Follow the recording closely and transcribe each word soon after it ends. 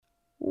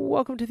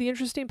Welcome to the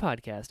Interesting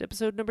Podcast,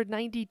 episode number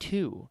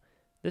 92.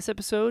 This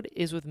episode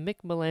is with Mick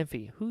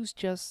Mellamphy, who's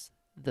just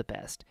the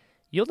best.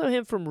 You'll know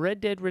him from Red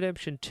Dead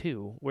Redemption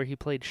 2, where he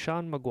played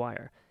Sean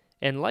Maguire.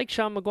 And like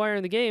Sean Maguire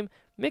in the game,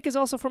 Mick is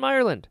also from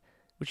Ireland,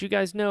 which you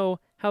guys know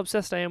how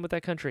obsessed I am with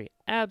that country.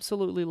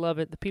 Absolutely love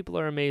it. The people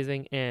are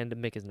amazing, and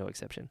Mick is no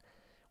exception.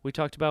 We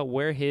talked about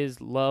where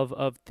his love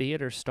of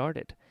theater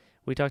started.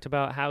 We talked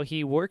about how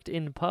he worked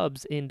in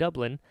pubs in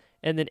Dublin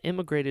and then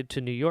immigrated to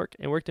New York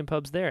and worked in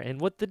pubs there, and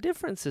what the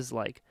difference is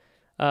like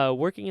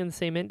working in the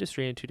same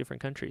industry in two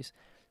different countries.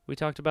 We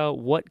talked about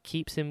what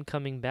keeps him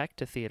coming back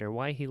to theater,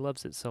 why he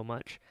loves it so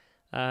much.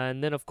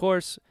 And then, of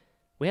course,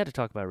 we had to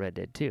talk about Red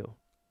Dead 2.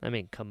 I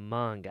mean, come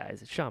on, guys.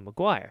 It's Sean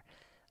Maguire.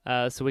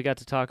 So we got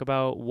to talk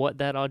about what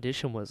that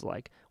audition was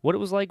like, what it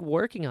was like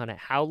working on it,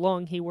 how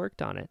long he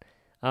worked on it.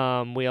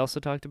 We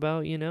also talked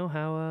about,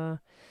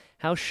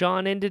 how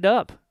Sean ended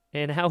up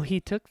and how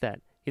he took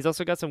that. He's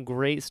also got some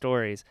great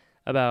stories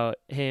about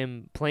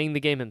him playing the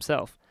game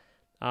himself.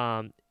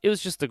 It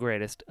was just the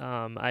greatest.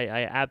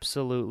 I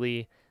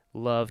absolutely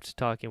loved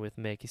talking with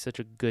Mick. He's such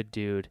a good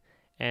dude,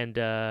 and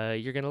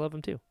you're going to love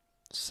him too.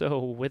 So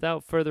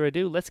without further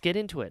ado, let's get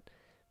into it.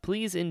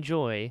 Please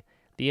enjoy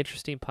the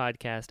Interesting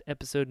Podcast,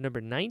 episode number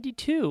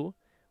 92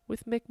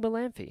 with Mick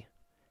Mellamphy.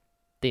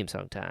 Theme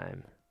song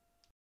time.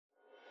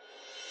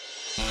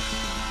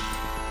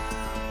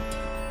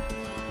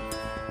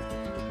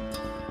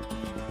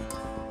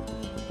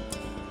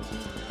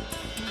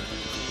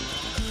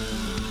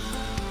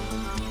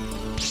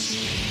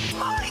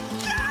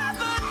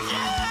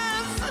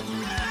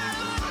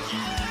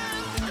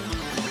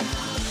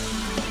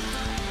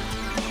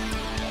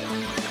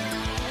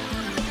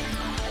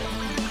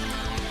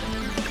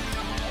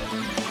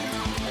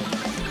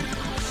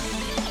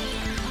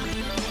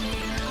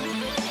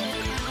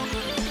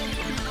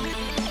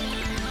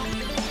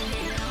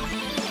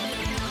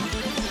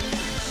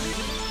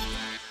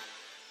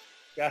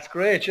 That's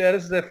great. Yeah,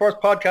 this is the first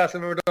podcast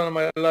I've ever done in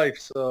my life.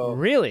 So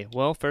Really?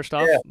 Well, first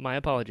off, my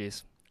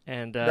apologies.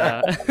 And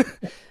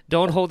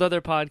don't hold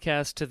other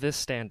podcasts to this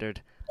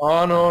standard.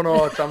 Oh, no.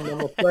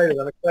 I'm excited.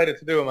 I'm excited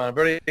to do it, man. I'm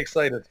very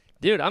excited.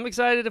 Dude, I'm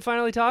excited to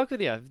finally talk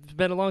with you. It's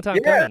been a long time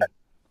coming.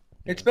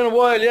 It's been a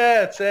while,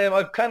 yeah. It's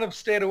I've kind of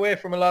stayed away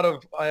from a lot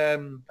of...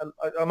 I'm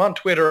on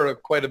Twitter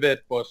quite a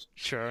bit, but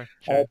Sure.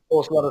 I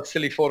post a lot of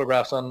silly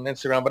photographs on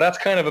Instagram, but that's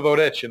kind of about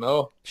it, you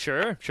know?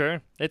 Sure.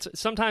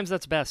 Sometimes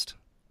that's best.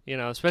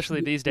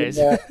 Especially these days.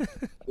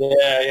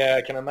 Yeah,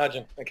 I can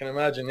imagine,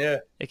 yeah.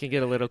 It can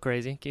get a little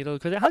crazy.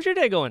 How's your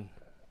day going?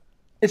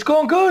 It's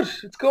going good.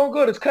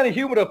 It's kind of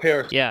humid up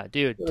here. Yeah,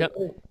 dude.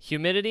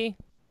 Humidity,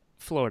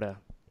 Florida.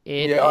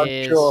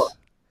 I'm sure.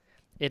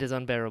 It is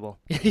unbearable.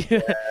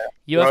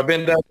 I've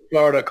been down to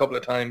Florida a couple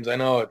of times. I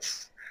know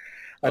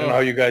I don't know how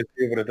you guys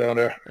deal with it down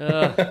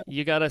there.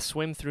 You got to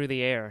swim through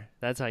the air.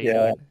 That's how you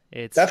do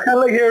it. That's kind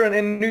of like here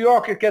in New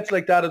York. It gets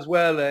like that as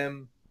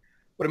well.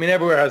 But I mean,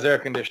 everywhere has air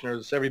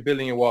conditioners. Every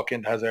building you walk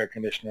in has air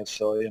conditioners.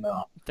 So,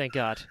 Thank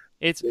God.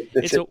 It's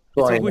a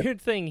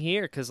weird thing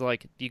here because,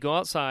 like, you go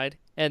outside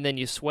and then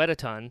you sweat a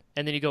ton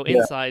and then you go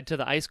inside to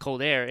the ice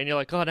cold air and you're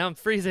like, oh, now I'm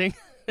freezing.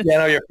 Yeah,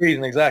 no, you're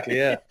freezing. Exactly.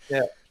 Yeah.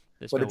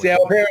 But up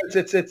here,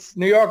 it's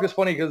New York is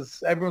funny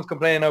because everyone's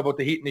complaining now about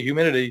the heat and the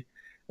humidity.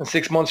 And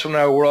 6 months from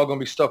now, we're all going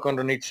to be stuck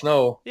underneath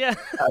snow. Yeah.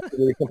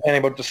 We're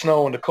complaining about the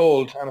snow and the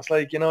cold. And it's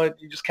like,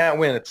 you just can't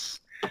win.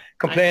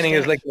 Complaining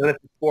is like the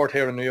sport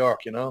here in New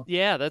York,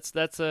 Yeah, that's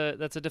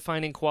a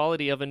defining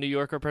quality of a New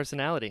Yorker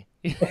personality.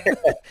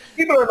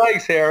 People are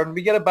nice here, and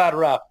we get a bad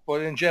rap,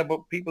 but in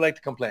general, people like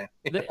to complain.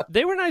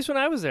 They were nice when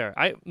I was there.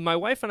 My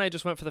wife and I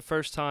just went for the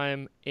first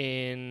time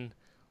in,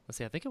 I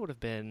think it would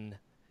have been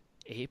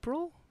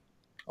April.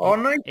 Oh,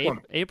 nice one.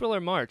 April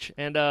or March,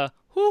 and it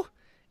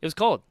was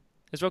cold.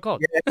 It's real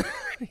cold. Yeah.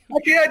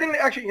 Actually, I didn't.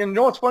 Actually,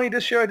 what's funny?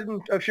 This year I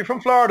didn't. If you're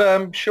from Florida,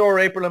 I'm sure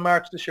April and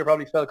March this year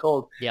probably felt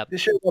cold. Yep.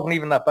 This year wasn't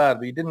even that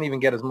bad. We didn't even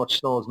get as much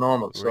snow as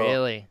normal. So.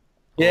 Really?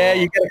 Yeah,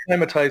 you get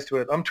acclimatized to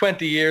it. I'm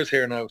 20 years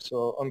here now,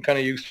 so I'm kind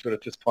of used to it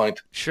at this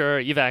point. Sure,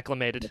 you've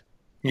acclimated.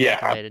 Yeah,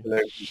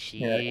 absolutely.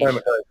 Yeah,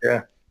 acclimatized.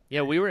 Yeah.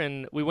 Yeah, we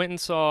went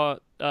and saw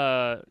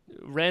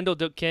Randall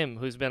Duck Kim,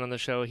 who's been on the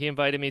show. He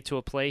invited me to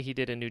a play he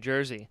did in New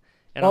Jersey,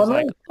 and I was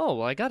like, oh,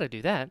 well, I got to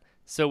do that.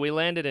 So we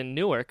landed in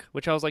Newark,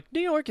 which I was like,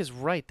 New York is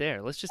right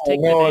there. Let's just take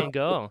the day and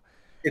go.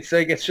 It's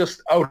like it's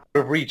just out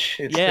of reach.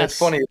 It's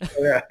funny.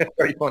 Yeah, it's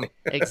very funny.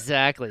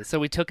 Exactly. So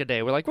we took a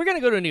day. We're like, we're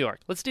gonna go to New York.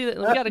 Let's do that.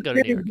 We got to go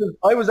to New York.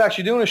 I was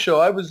actually doing a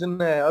show. I was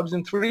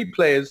in 3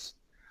 plays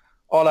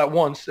all at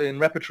once in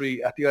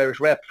repertory at the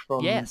Irish Rep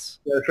from the Irish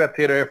Rep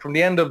Theatre from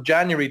the end of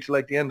January to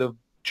like the end of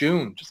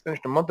June. Just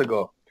finished a month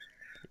ago.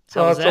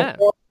 How was that?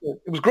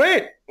 It was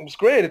great.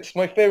 It's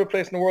my favorite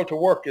place in the world to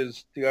work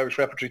is the Irish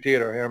Repertory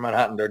Theatre here in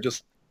Manhattan. They're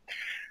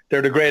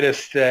the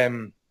greatest.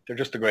 They're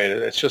just the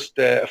greatest. It's just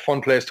a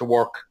fun place to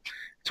work.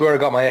 It's where I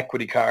got my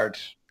equity card.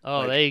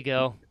 Oh, there you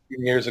go.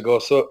 Years ago.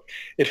 So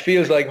it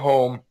feels like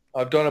home.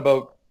 I've done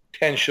about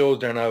 10 shows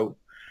there now.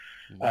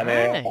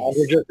 Nice.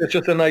 And it's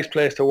just a nice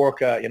place to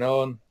work at, you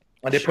know. And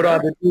they put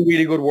on, they do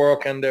really good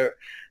work, and their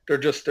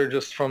they're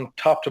just from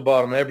top to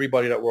bottom.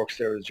 Everybody that works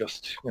there is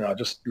just,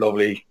 just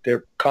lovely.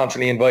 They're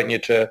constantly inviting you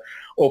to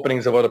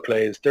openings of other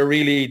plays.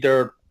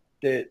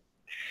 They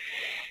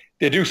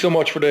they do so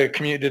much for the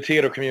community, the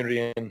theater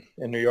community in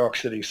New York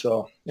City.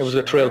 So it was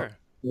a thrill. Sure.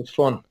 It was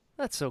fun.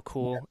 That's so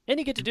cool. And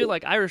you get to do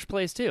like Irish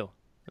plays too.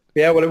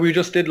 Yeah, well, we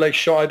just did like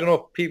Sean. I don't know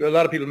if people. A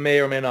lot of people may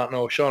or may not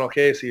know. Sean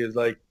O'Casey is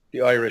like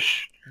the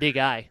Irish. Big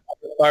guy.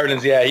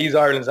 He's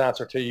Ireland's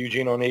answer to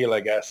Eugene O'Neill, I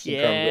guess. In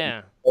terms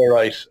Yeah.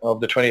 of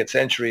of the 20th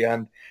century,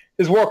 and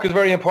his work is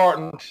very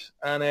important.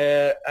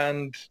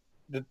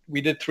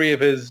 We did three of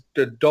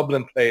the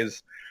Dublin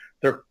plays.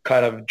 They're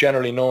kind of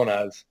generally known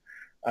as,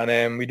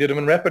 and we did them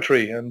in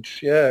repertory, and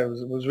yeah, it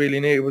was really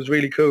neat. It was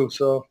really cool.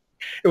 So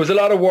it was a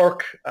lot of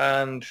work,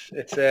 and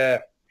it's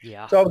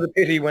Yeah. it's always a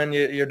pity when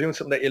you're doing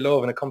something that you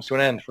love and it comes to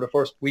an end. For the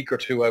first week or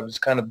two, I was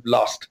kind of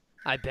lost.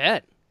 I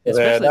bet. But,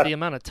 Especially the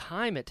amount of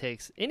time it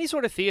takes. Any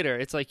sort of theater,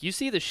 it's like you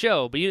see the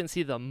show, but you didn't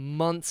see the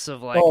months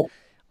of like Oh,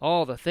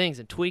 all the things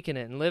and tweaking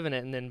it and living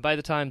it, and then by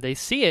the time they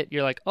see it,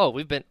 you're like, oh,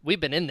 we've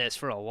been in this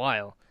for a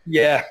while.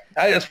 yeah,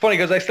 it's funny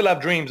because I still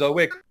have dreams. I'll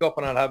wake up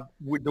and I'll have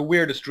the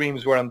weirdest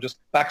dreams where I'm just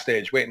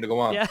backstage waiting to go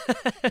on. Yeah.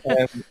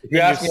 If you In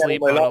your ask me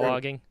sleep about my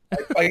life, monologuing.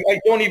 I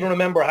don't even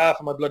remember half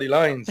of my bloody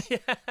lines, Yeah.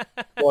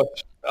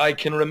 but I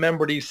can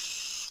remember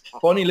these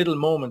funny little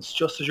moments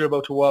just as you're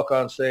about to walk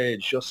on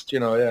stage. Just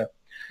yeah.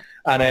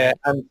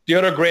 And the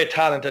other great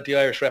talent that the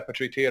Irish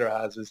Repertory Theatre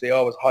has is they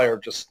always hire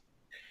just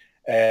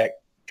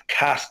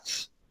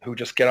casts who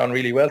just get on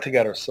really well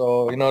together.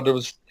 So there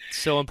was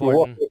So you work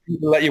important. with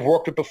people that you've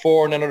worked with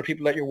before, and then other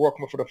people that you're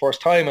working with for the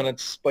first time, and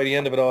it's by the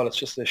end of it all, it's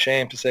just a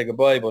shame to say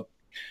goodbye. But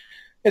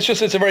it's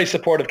a very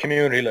supportive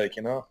community,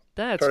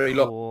 That's very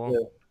cool.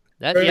 lucky.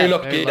 That, Very yeah,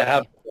 lucky very to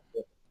have.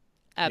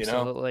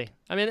 Absolutely.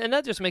 I mean, and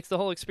that just makes the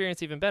whole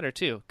experience even better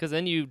too, because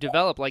then you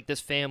develop like this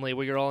family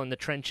where you're all in the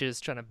trenches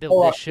trying to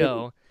build this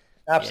show.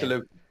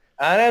 Absolutely.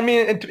 And I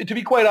mean, and to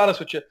be quite honest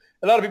with you,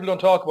 a lot of people don't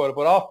talk about it,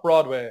 but off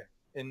Broadway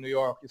in New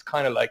York is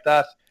kind of like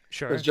that.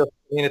 Sure.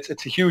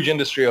 It's a huge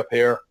industry up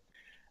here,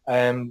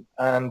 and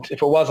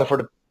if it wasn't for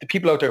the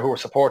people out there who were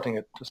supporting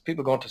it, there's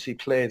people going to see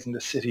plays in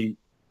the city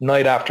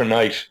night after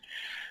night.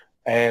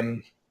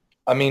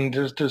 I mean,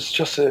 there's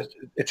just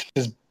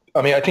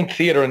I think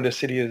theatre in this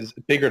city is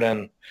bigger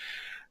than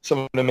some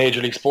of the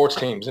major league sports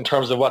teams in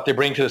terms of what they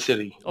bring to the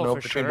city. For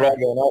Between sure.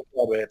 Broadway and off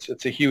Broadway,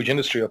 it's a huge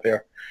industry up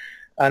here,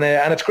 and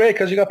it's great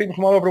because you got people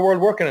from all over the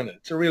world working in it.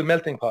 It's a real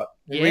melting pot.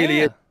 It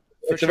really is.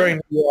 for It's a very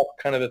New York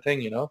kind of a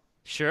thing,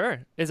 Sure.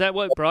 Is that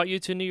what brought you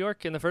to New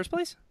York in the first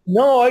place?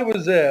 No,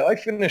 I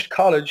finished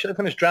college. I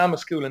finished drama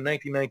school in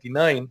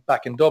 1999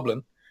 back in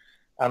Dublin,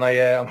 and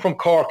I'm from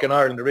Cork in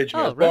Ireland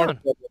originally. Oh, I was born right on. in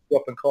Dublin, grew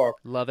up in Cork.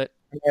 Love it.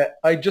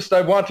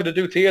 I wanted to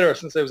do theatre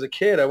since I was a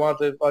kid. I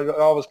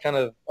always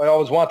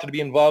wanted to be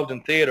involved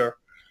in theatre.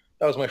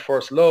 That was my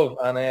first love,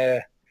 and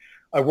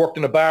I worked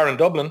in a bar in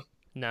Dublin.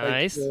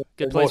 Nice. Like,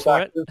 Good most place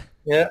for actors.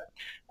 Yeah,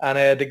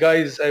 and the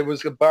guys, it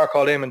was a bar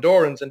called Eamon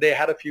Doran's, and they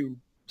had a few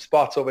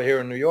spots over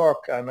here in New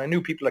York, and I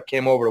knew people that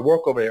came over to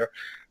work over here,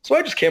 so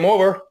I just came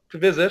over to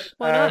visit.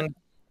 Why not? And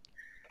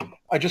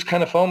I just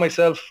kind of found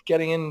myself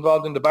getting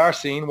involved in the bar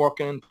scene,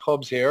 working in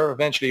pubs here.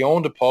 Eventually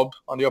owned a pub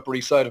on the Upper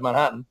East Side of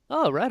Manhattan.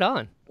 Oh, right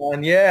on.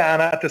 And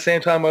and at the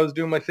same time I was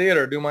doing my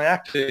theatre, doing my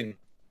acting,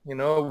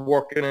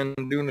 working and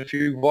doing a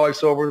few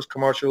voiceovers,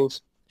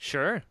 commercials.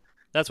 Sure.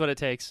 That's what it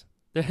takes.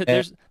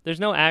 There's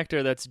no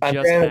actor that's And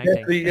just then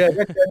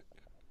acting.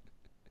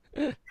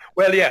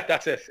 well, yeah,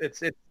 that's it.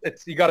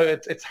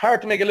 It's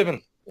hard to make a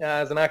living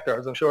as an actor,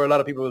 as I'm sure a lot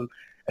of people will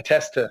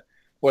attest to.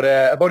 But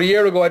about a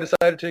year ago, I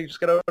decided to just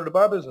get out of the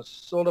bar business,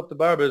 sold up the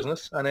bar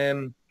business, and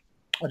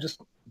I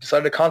just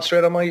decided to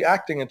concentrate on my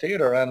acting and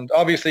theatre. And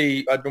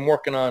obviously, I'd been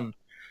working on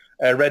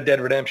Red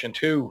Dead Redemption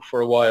 2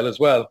 for a while as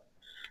well.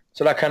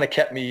 So that kind of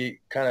kept me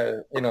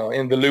in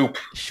the loop.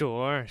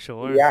 Sure.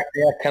 The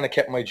acting kind of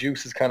kept my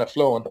juices kind of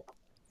flowing.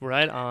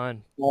 Right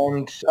on.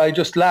 And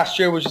last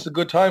year was just a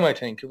good time, I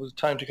think. It was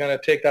time to kind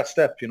of take that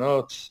step,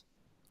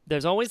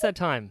 There's always that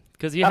time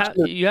because you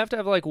Absolutely. have to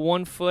have like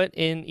one foot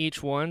in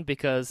each one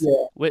because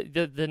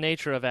the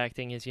nature of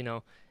acting is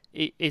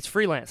it's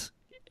freelance.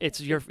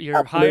 It's you're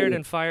Absolutely. hired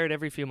and fired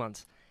every few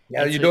months.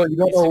 Yeah, It's you don't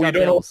know got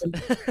bills.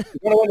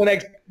 when the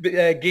next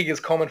gig is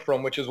coming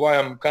from, which is why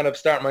I'm kind of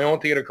starting my own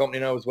theatre company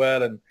now as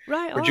well, and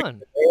Right we're doing on.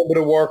 a little bit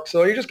of work.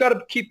 So you just got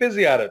to keep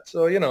busy at it.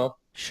 So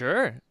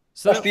Sure.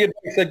 So that's the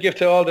advice I'd give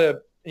to all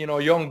the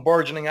young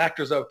burgeoning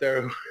actors out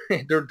there.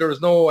 There's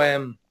no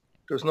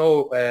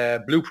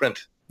blueprint.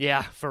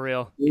 yeah, for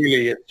real.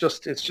 Really,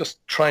 it's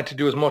just trying to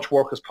do as much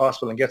work as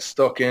possible and get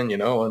stuck in,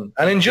 and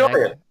enjoy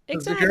it.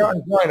 'Cause if you're not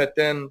enjoying it,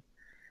 then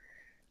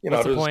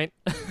What's the there's point?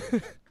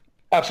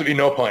 absolutely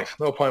no point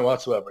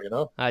whatsoever.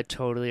 I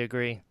totally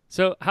agree.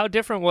 So how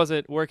different was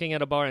it working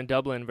at a bar in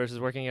Dublin versus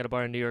working at a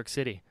bar in New York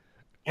City?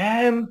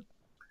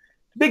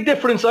 Big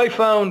difference I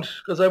found,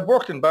 because I've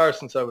worked in bars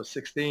since I was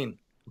 16.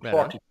 I'm Right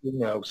on. 42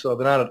 now, so I've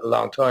been at it a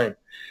long time.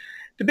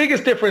 The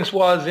biggest difference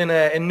was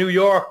in New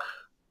York,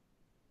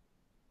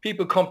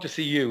 people come to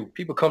see you.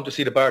 People come to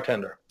see the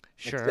bartender.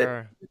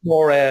 Sure. It's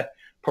more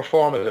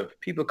performative.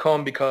 People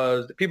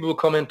will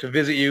come in to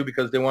visit you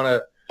because they want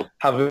to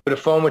have a bit of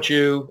fun with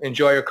you,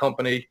 enjoy your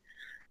company.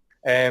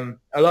 A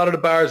lot of the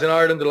bars in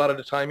Ireland, a lot of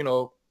the time,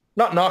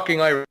 not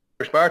knocking Irish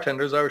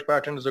bartenders. Irish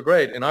bartenders are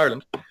great in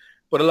Ireland,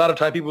 but a lot of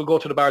time people go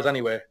to the bars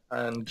anyway,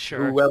 and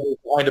Sure. whoever was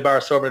behind the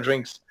bar serving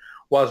drinks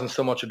wasn't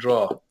so much a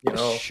draw.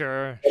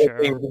 Sure, Other sure.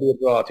 things will be a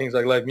draw. Things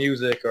like live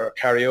music or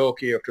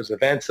karaoke, or if there's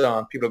events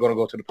on, people are going to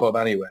go to the pub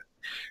anyway.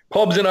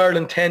 Pubs in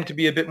Ireland tend to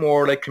be a bit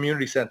more like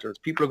community centres.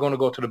 People are going to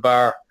go to the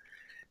bar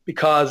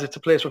because it's a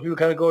place where people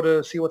kind of go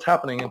to see what's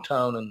happening in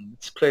town, and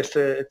it's a place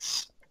to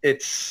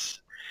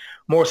it's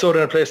more so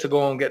than a place to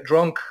go and get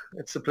drunk.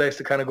 It's a place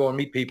to kind of go and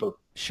meet people.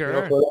 Sure.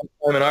 For a long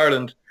time in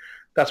Ireland,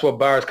 that's what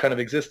bars kind of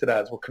existed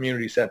as, were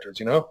community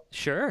centres.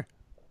 Sure.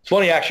 It's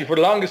funny actually. For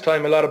the longest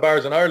time, a lot of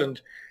bars in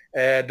Ireland,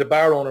 the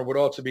bar owner would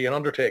also be an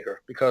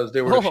undertaker, because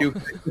there were a few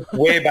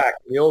way back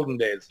in the olden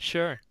days.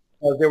 Sure.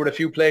 There were a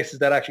few places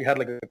that actually had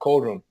like a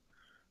cold room.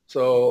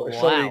 So if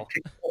somebody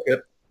took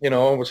it,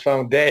 was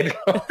found dead,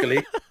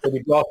 luckily, they'd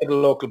be brought to the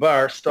local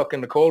bar, stuck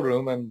in the cold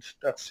room, and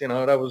that's,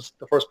 that was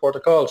the first port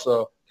of call.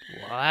 So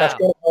that's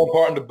kind of how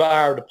important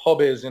the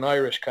pub is in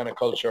Irish kind of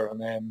culture.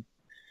 And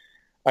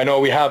I know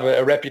we have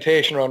a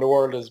reputation around the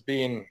world as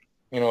being,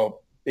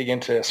 big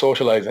into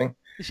socializing.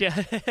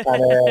 Yeah.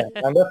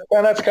 and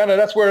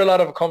that's where a lot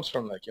of it comes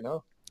from,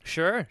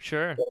 Sure.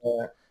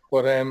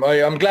 But I'm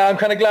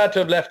kind of glad to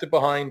have left it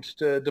behind.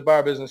 The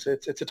bar business,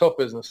 it's a tough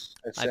business.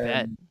 I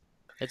bet.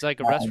 It's like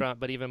a restaurant,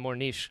 but even more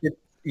niche. It's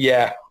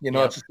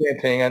the same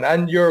thing.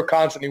 And you're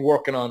constantly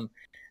working on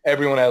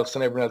everyone else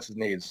and everyone else's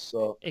needs.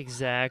 So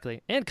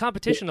exactly. And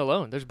competition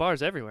alone. There's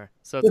bars everywhere.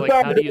 So it's like,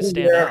 how do you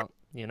stand out?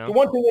 The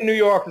one thing in New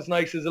York that's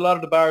nice is a lot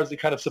of the bars, they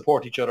kind of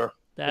support each other.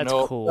 That's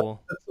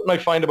cool. That's what I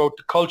find about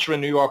the culture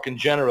in New York in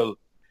general.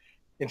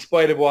 In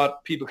spite of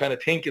what people kind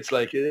of think it's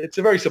like, it's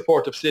a very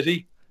supportive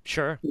city.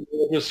 Sure.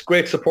 There's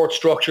great support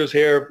structures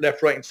here,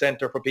 left, right, and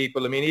center for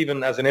people. I mean,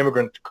 even as an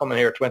immigrant coming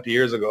here 20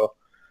 years ago,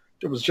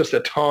 there was just a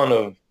ton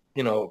of,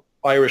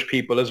 Irish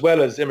people as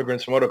well as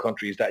immigrants from other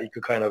countries that you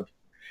could kind of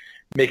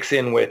mix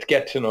in with,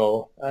 get to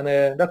know. And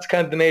that's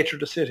kind of the nature of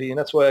the city. And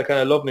that's why I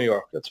kind of love New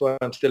York. That's why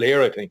I'm still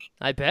here, I think.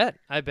 I bet.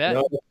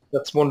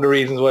 That's one of the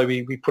reasons why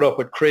we put up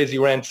with crazy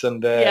rents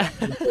and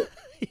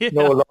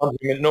no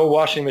laundry, no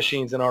washing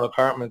machines in our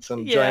apartments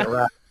and giant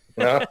rats.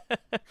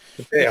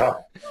 Yeah.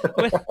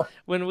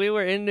 when we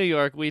were in New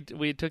York, we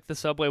took the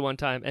subway one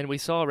time and we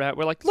saw a rat.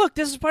 We're like, look,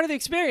 this is part of the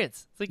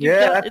experience. It's like,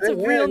 it's a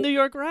real New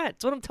York rat.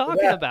 That's what I'm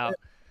talking about.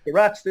 The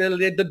rats,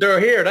 they're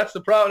here. That's the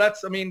problem.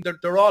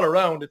 They're all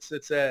around. It's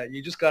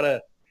you just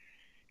gotta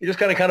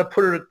kind of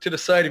put it to the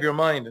side of your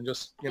mind and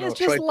just it's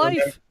just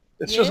life.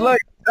 It's just life.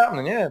 It's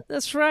happening. Yeah.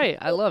 That's right.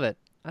 I love it.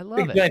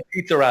 Big giant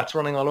pizza rats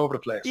running all over the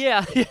place.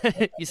 Yeah.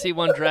 You see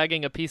one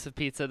dragging a piece of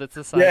pizza that's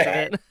the size of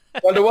it.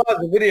 Well, there was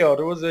a video.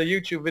 There was a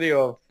YouTube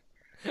video of,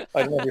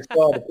 I don't know if you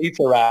saw, the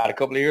pizza rat a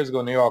couple of years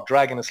ago in New York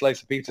dragging a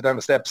slice of pizza down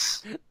the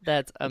steps.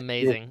 That's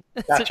amazing.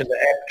 Catching the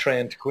F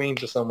train to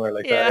Queens or somewhere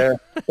like that.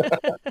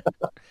 Yeah.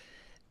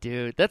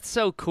 Dude, that's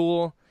so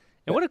cool.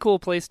 And what a cool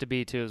place to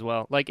be, too, as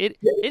well. Like, it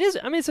is,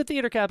 I mean, it's the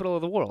theater capital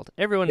of the world.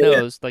 Everyone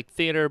knows, like,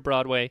 theater,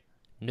 Broadway,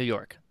 New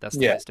York. That's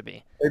the place to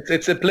be.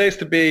 It's a place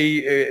to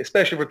be,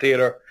 especially for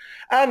theater.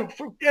 And,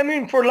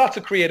 for lots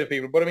of creative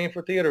people. But,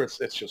 for theater, it's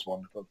just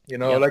wonderful.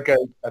 Like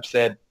I've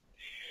said,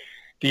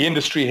 the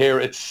industry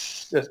here,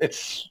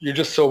 you're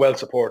just so well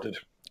supported.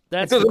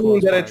 It doesn't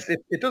mean that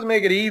it doesn't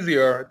make it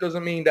easier. It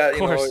doesn't mean that,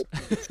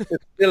 it's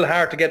still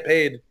hard to get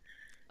paid.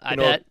 I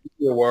bet.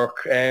 Your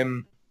work.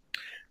 And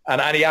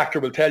any actor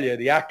will tell you,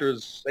 the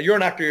actors, you're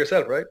an actor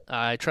yourself, right?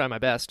 I try my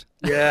best.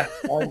 Yeah,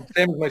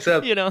 same as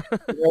myself.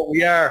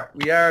 We are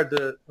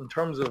in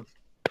terms of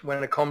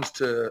when it comes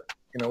to,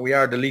 we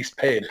are the least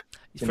paid.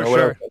 For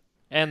sure.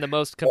 And the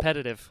most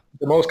competitive.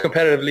 The most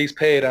competitive, least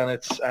paid, and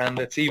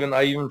it's even,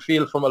 I even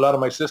feel from a lot of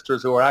my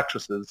sisters who are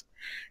actresses,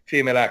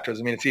 female actors,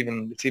 it's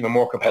even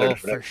more competitive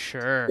for them. For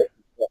sure.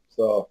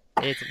 So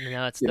it's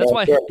nuts. That's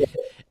why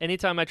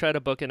anytime I try to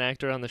book an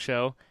actor on the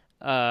show,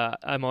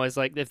 I'm always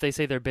like, if they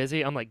say they're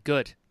busy, I'm like,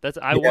 good.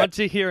 I want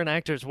to hear an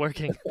actor's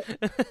working.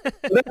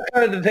 That's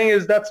kind of the thing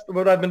is, that's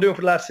what I've been doing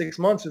for the last 6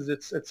 months.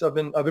 I've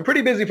been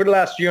pretty busy for the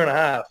last year and a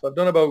half.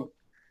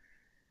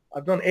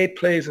 I've done 8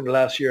 plays in the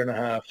last year and a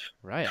half.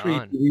 Right. 3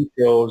 TV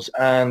shows,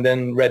 and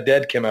then Red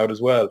Dead came out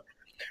as well.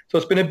 So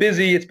it's been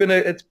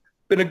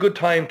a good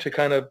time to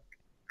kind of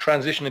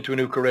transition into a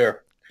new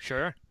career.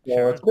 Sure.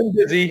 Yeah, it's been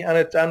busy,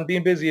 and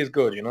being busy is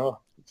good,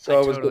 So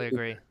I totally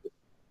agree.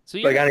 So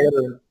like any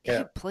other,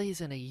 8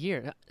 plays in a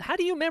year. How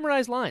do you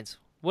memorize lines?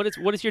 What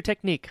is your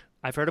technique?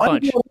 I've heard a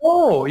bunch. I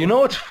don't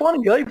know. It's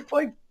funny. I've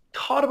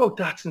thought about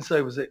that since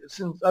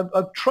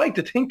I've tried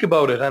to think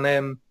about it,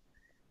 and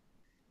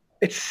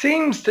it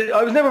seems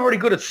I was never very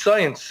good at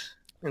science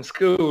in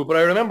school, but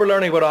I remember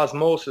learning about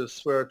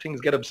osmosis, where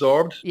things get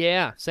absorbed.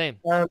 Yeah, same.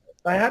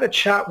 I had a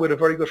chat with a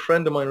very good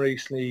friend of mine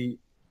recently,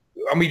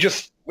 and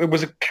it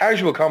was a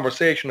casual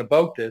conversation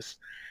about this.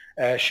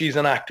 She's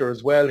an actor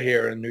as well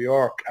here in New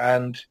York,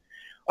 and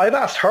I've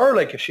asked her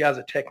like if she has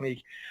a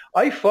technique.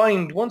 I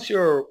find once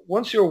you're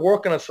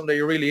working on something that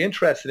you're really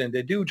interested in,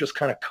 they do just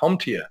kind of come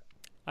to you.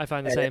 I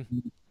find the Uh, same.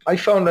 I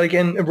found like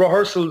in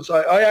rehearsals,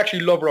 I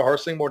actually love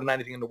rehearsing more than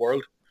anything in the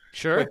world. My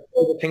Sure.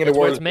 favorite thing in the It's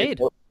where world it's made.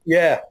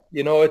 yeah,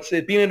 it's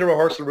being in the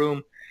rehearsal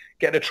room,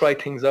 getting to try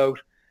things out,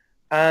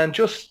 and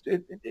just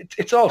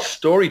it's all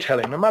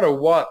storytelling, no matter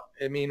what.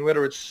 I mean,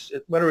 whether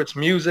it's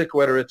music,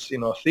 whether it's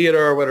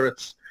theater, whether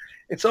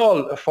it's all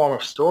a form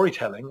of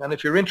storytelling. And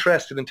if you're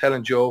interested in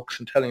telling jokes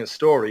and telling a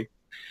story,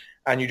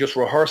 and you just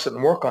rehearse it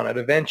and work on it,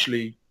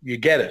 eventually you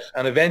get it,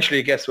 and eventually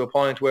it gets to a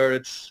point where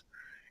it's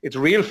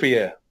real for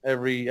you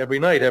every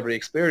night, every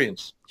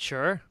experience.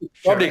 Sure.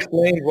 Probably Sure.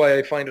 explains why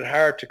I find it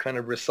hard to kind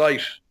of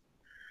recite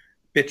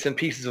bits and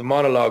pieces of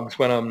monologues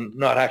when I'm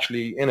not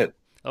actually in it.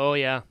 Oh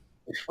yeah.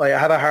 I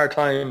have a hard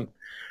time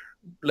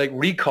like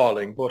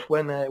recalling, but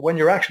when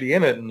you're actually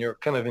in it and you're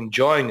kind of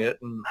enjoying it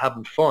and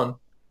having fun,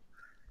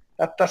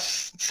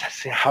 that's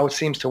how it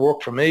seems to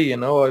work for me.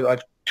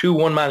 I've two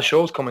one-man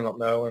shows coming up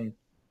now, and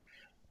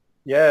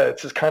yeah,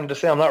 it's just kind of to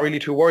say I'm not really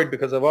too worried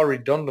because I've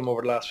already done them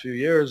over the last few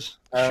years.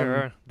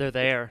 Sure. They're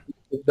there.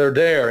 They're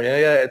there. Yeah,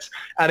 yeah.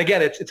 And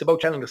again, it's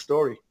about telling the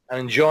story and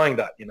enjoying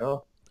that.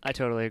 I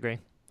totally agree.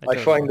 I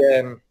find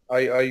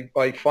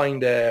I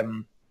find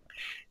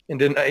in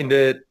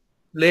the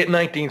late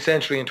 19th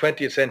century and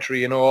 20th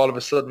century, all of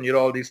a sudden you had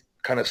all these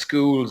kind of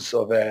schools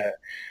of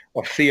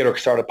theater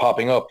started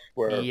popping up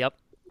where Yep.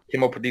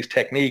 came up with these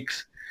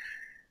techniques.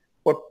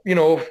 But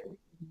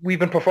we've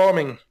been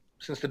performing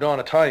since the dawn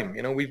of time.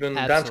 We've been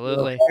dancing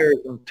Absolutely. on fires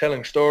and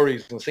telling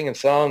stories and singing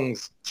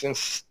songs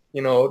since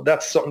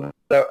that's something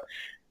that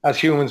as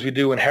humans we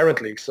do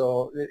inherently.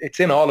 So it's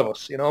in all of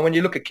us. When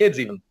you look at kids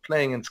even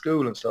playing in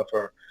school and stuff,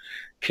 or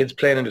kids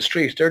playing in the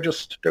street, they're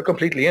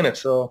completely in it.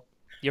 So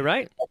You're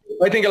right.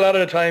 I think a lot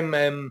of the time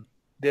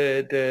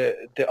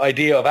the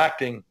idea of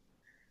acting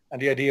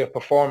and the idea of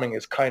performing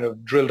is kind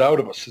of drilled out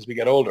of us as we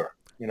get older.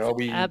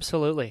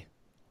 Absolutely.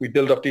 We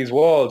build up these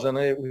walls, and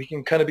we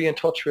can kind of be in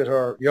touch with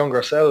our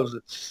younger selves.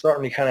 It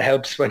certainly kind of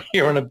helps when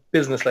you're in a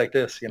business like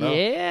this.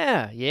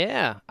 Yeah,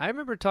 yeah. I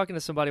remember talking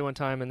to somebody one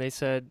time, and they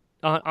said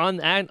on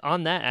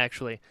that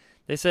actually,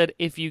 they said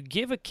if you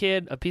give a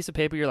kid a piece of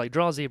paper, you're like,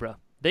 draw a zebra.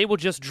 They will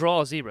just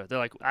draw a zebra. They're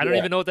like, I don't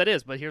even know what that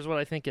is, but here's what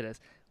I think it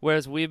is.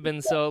 Whereas we've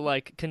been so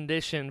like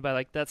conditioned by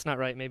like that's not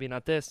right, maybe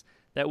not this,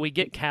 that we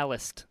get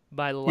calloused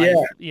by life,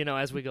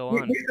 as we go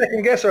on. We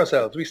second guess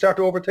ourselves. We start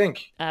to overthink.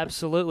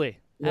 Absolutely.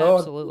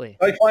 Absolutely.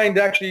 I find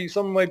actually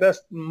some of my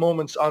best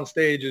moments on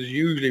stage is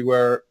usually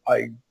where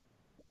I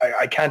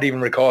can't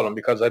even recall them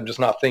because I'm just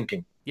not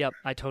thinking. Yep,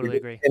 I totally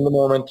agree. In the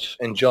moment,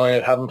 enjoying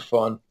it, having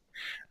fun.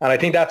 And I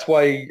think that's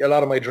why a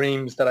lot of my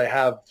dreams that I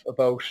have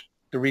about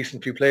the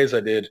recent few plays I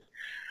did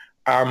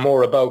are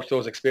more about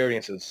those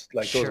experiences,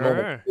 like those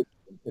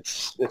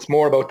moments. It's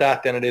more about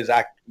that than it is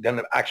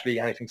than actually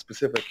anything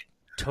specific.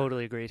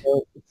 Totally agreed.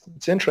 So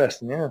it's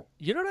interesting, yeah.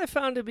 You know what I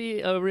found to be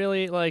a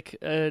really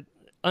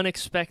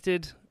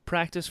unexpected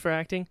practice for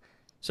acting?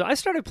 So I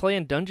started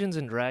playing Dungeons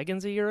and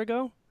Dragons a year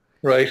ago.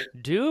 Right.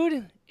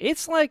 Dude,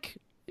 it's like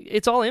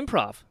it's all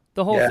improv,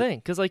 the whole Yeah. thing.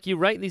 Because like you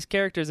write these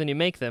characters and you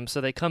make them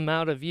so they come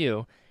out of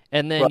you,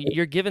 and then Right.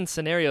 you're given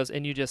scenarios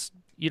and you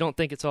don't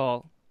think it's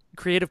all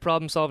creative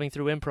problem solving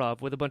through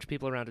improv with a bunch of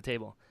people around a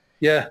table.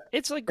 Yeah.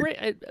 It's like great.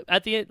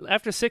 At the end,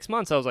 after 6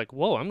 months, I was like,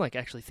 whoa, I'm like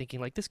actually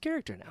thinking like this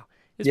character now.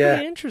 It's Yeah.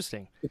 pretty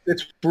interesting.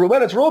 It's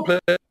role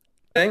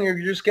playing.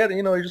 You're just getting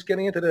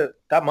into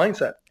that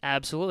mindset.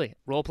 Absolutely.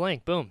 Role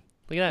playing. Boom.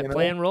 Look at that.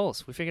 Playing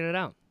roles. We figured it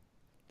out.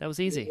 That was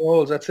easy.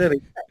 Roles, that's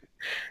it.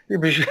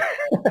 Mr.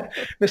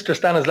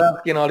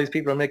 Stanislavski and all these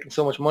people are making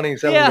so much money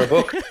selling their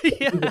book.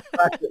 Yeah. In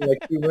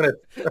like 2 minutes.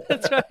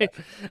 That's right.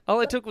 All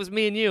it took was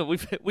me and you.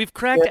 We've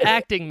cracked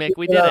acting, Mick.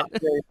 We did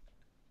it.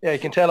 Yeah, you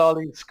can tell all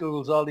these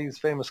schools, all these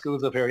famous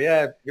schools up here.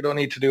 Yeah, you don't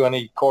need to do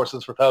any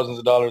courses for thousands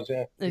of dollars.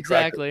 Yeah,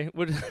 Exactly.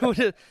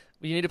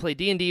 You need to play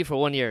D&D for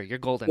 1 year. You're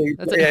golden.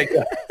 That's yeah, it.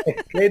 exactly.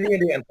 Play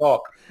D&D and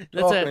talk.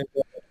 That's it.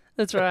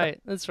 That's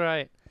right. That's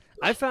right.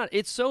 I found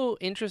it's so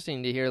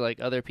interesting to hear like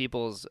other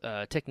people's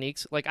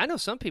techniques. Like I know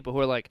some people who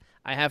are like,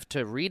 I have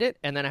to read it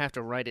and then I have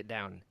to write it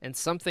down. And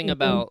something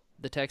about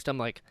the text, I'm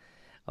like,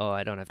 oh,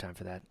 I don't have time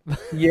for that.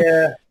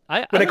 Yeah.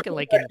 I when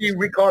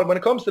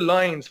it comes to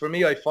lines, for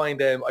me, I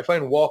find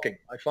walking.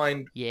 I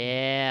find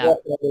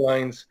walking on the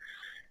lines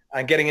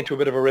and getting into a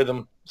bit of a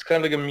rhythm. It's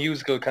kind of like a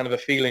musical kind of a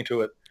feeling to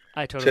it.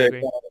 I totally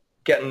agree.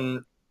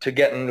 Getting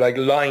like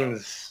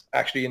lines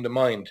actually in the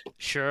mind.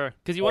 Sure,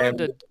 because you want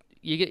them to.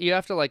 You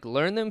have to like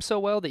learn them so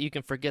well that you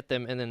can forget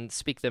them and then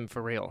speak them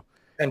for real.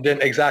 And then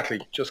let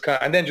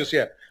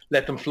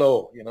them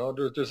flow.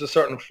 There's a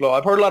certain flow.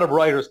 I've heard a lot of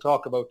writers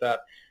talk about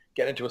that,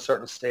 get into a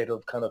certain state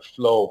of kind of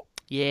flow.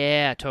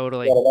 Yeah,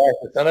 totally.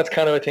 And that's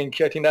kind of I think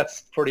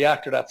that's for the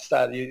actor. That's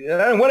that.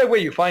 And whatever way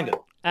you find it.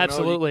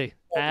 Absolutely.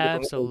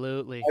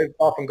 Absolutely. I've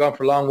often gone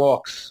for long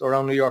walks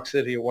around New York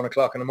City at 1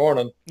 o'clock in the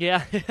morning,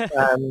 Yeah.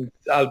 and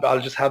I'll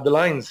just have the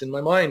lines in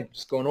my mind,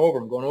 just going over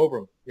them,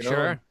 and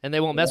Sure. And they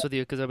won't mess with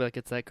you because they'll be like,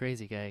 it's that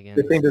crazy guy they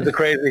again. think there's a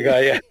crazy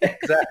guy. Yeah,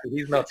 exactly.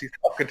 He's nuts. He's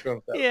talking to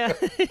himself. Yeah.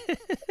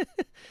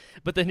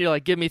 But then you're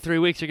like, give me 3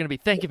 weeks. You're going to be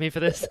thanking me for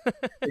this.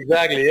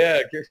 Exactly.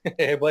 Yeah.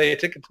 Buy a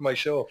ticket to my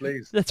show,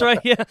 please. That's right.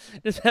 Yeah.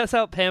 Just pass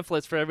out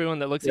pamphlets for everyone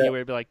that looks at Yeah. you where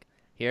you'd be like,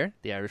 here,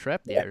 the Irish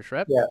rep, the Irish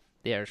rep, Yeah.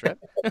 the Irish rep.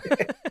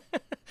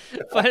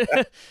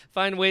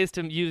 Find ways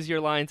to use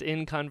your lines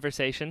in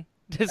conversation.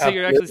 So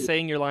you're actually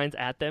saying your lines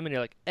at them and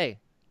you're like, hey,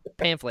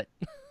 pamphlet.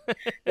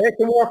 It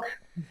can work.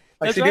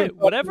 That's right.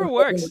 Whatever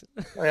works.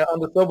 On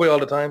the subway all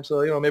the time,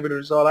 so maybe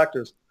they're just all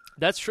actors.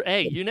 That's true.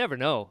 Hey, you never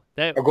know.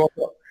 I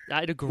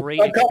had a great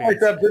I caught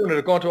experience. myself doing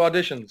it, going to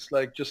auditions,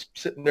 like just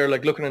sitting there,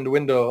 like looking in the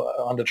window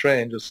on the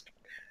train,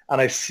 and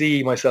I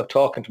see myself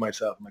talking to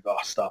myself. I'm like, oh,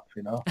 stop,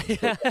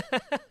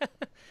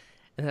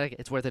 And like,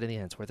 it's worth it in the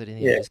end. It's worth it in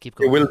the end. Just keep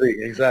going. It will be,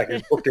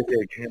 exactly. Book the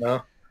gig,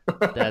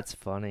 That's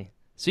funny.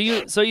 So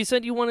you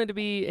said you wanted to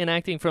be in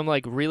acting from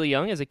like really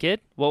young as a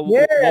kid? What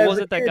was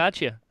it that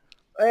got you?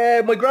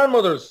 Both my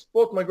grandmothers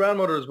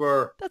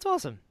were. That's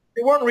awesome.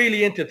 They weren't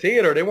really into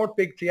theatre. They weren't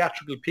big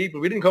theatrical people.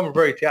 We didn't come from a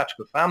very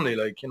theatrical family,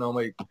 like,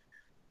 my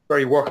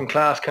very working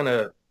class kind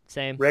of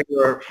Same.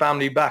 regular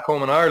family back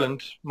home in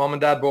Ireland. Mom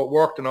and dad both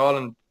worked and all,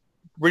 and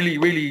really,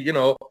 really,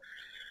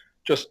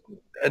 just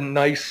a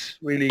nice,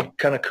 really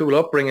kind of cool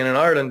upbringing in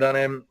Ireland.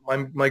 And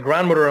my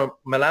grandmother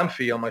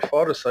Mellamphy on my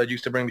father's side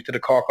used to bring me to the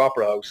Cork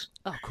Opera House.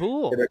 Oh,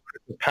 cool. They had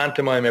a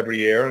pantomime every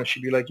year, and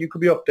she'd be like, you could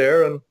be up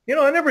there. And,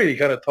 I never really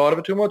kind of thought of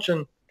it too much.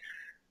 And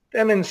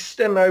then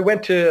I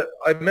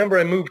remember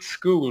I moved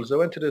schools. I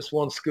went to this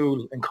one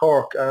school in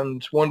Cork,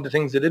 and one of the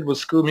things they did was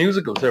school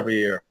musicals every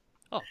year.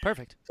 Oh,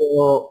 perfect.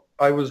 So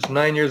I was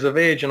 9 years of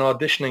age and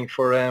auditioning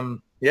for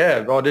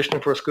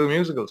school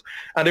musicals.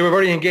 And they were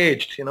very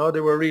engaged, they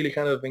were really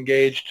kind of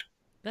engaged.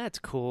 That's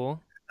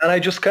cool. And I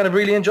just kind of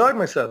really enjoyed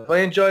myself. I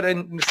enjoyed it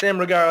in the same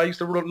regard. I used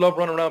to love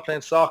running around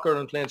playing soccer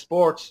and playing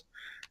sports,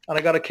 and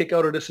I got a kick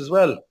out of this as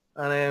well.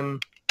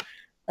 And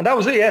that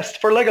was it, yes.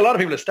 For like a lot of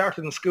people, it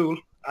started in school,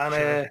 and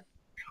Sure.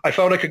 I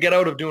found I could get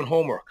out of doing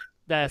homework.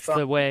 That's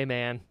the way,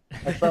 man.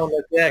 I found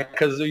that,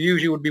 because there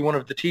usually would be one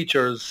of the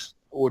teachers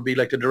would be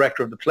like the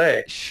director of the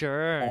play.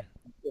 Sure.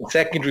 In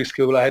secondary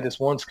school, I had this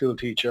one school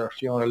teacher,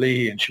 Fiona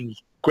Lee, and she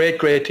was a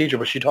great teacher,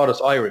 but she taught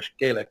us Irish,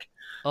 Gaelic.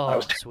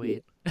 Oh,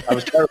 sweet. I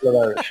was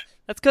terrible at Irish.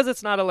 That's because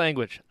it's not a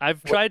language.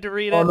 I've tried to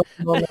read it.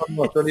 No,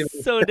 don't even.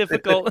 It's so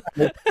difficult.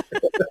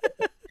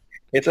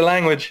 It's a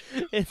language.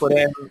 But,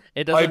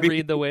 it doesn't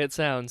read the way it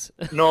sounds.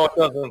 No, it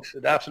doesn't.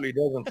 It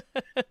absolutely doesn't.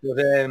 But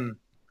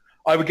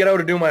I would get out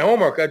and do my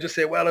homework. I'd just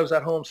say, well, I was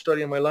at home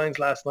studying my lines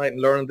last night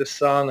and learning this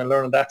song and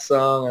learning that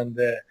song. And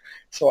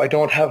so I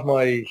don't have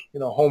my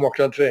homework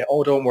done today.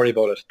 Oh, don't worry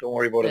about it. Don't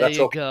worry about it. There That's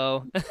you okay.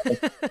 go.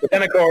 But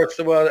then, of course,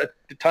 the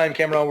time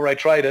came around where I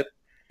tried it.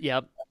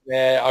 Yep.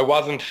 I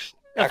wasn't Of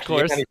actually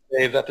course. any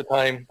saves at the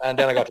time. And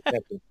then I got the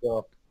sentence.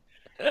 So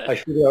I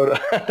figured out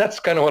that's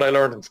kind of what I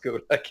learned in school.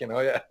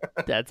 Yeah.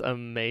 That's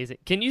amazing.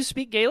 Can you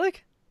speak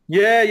Gaelic?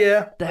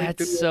 Yeah.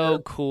 That's so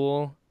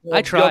cool. Yeah,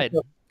 I tried.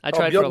 I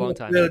tried for a long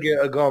time.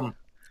 A gum.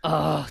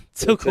 Oh,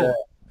 so cool.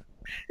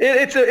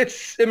 It's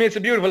a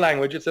beautiful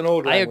language. It's an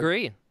old language. I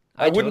agree.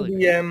 I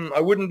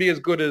wouldn't be as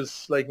good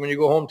as like when you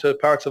go home to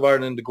parts of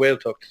Ireland, the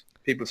Gaeltacht,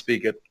 people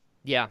speak it.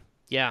 Yeah.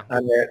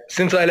 And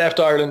since I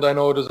left Ireland, I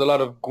know there's a lot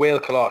of Gael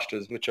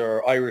colostres, which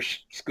are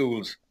Irish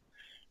schools,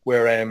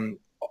 where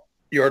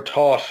you're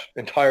taught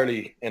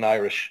entirely in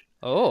Irish.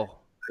 Oh.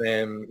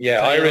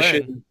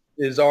 Irish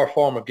is our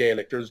form of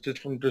Gaelic. There's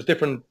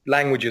different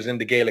languages in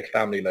the Gaelic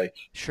family, like.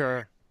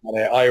 Sure. And,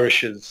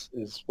 Irish is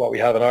what we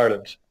have in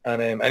Ireland,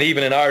 and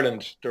even in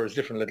Ireland there's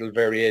different little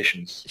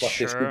variations. What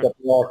they speak up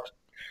north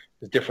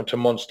is different to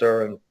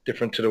Munster and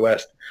different to the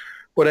west,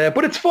 but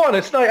it's fun.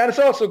 It's nice, and it's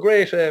also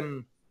great.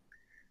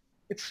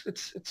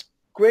 It's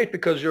great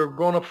because you're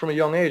growing up from a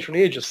young age. From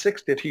the age of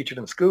 6, they teach it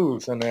in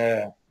schools, and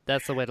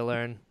that's the way to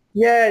learn.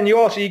 Yeah, and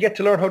you get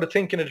to learn how to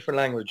think in a different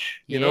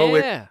language.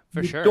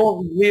 For sure. You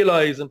don't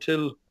realize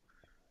until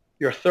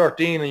you're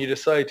 13 and you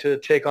decide to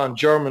take on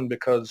German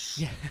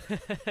because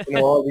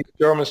all these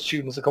German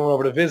students are coming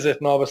over to visit,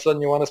 and all of a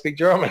sudden you want to speak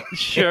German.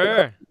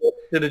 Sure.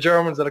 To the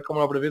Germans that are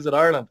coming over to visit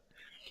Ireland,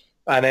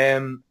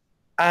 and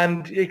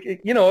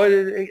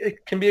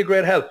it can be a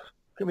great help.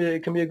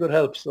 It can be a good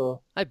help. So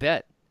I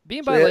bet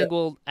being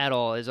bilingual at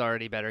all is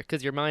already better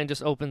because your mind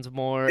just opens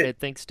more. It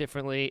thinks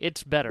differently.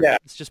 It's better. Yeah.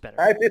 It's just better.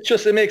 It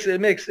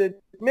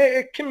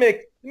can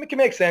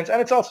make sense,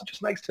 and it's also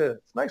just nice to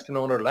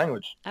know another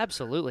language.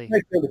 Absolutely. It's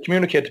nice to be able to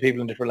communicate to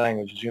people in different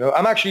languages.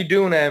 I'm actually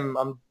doing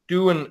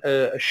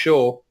a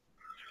show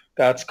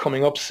that's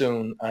coming up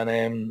soon,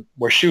 and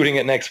we're shooting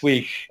it next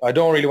week. I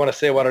don't really want to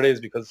say what it is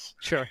because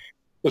Sure.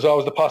 there's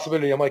always the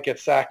possibility I might get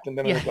sacked, and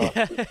then I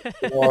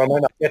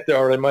might not get there,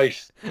 or I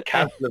might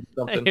cancel it or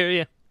something. I hear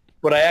you.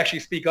 But I actually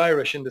speak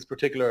Irish in this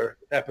particular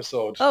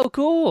episode. Oh,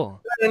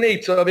 cool. kind of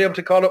neat. So I'll be able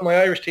to call up my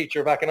Irish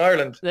teacher back in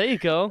Ireland. There you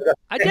go.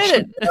 I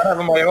did it.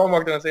 Having my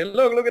homework and say,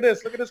 look at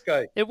this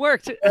guy. It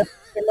worked.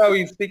 Now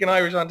he's speaking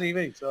Irish on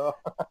TV. So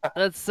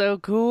That's so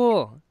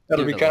cool.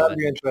 that'll Dude,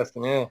 be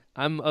interesting. Yeah.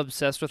 I'm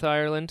obsessed with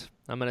Ireland.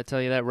 I'm gonna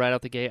tell you that right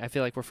out the gate. I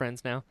feel like we're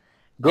friends now.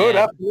 Good,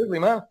 And, absolutely,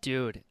 man.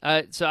 dude.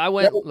 So I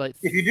went like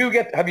If you do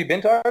have you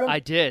been to Ireland? I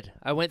did.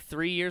 I went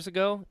 3 years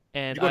ago,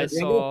 and Did you go I to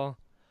Dingle? saw.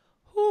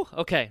 Whew,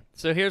 okay,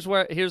 so here's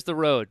the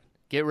road.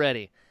 Get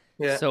ready.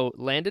 Yeah. So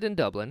landed in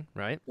Dublin,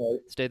 right? Right.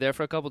 Stayed there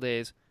for a couple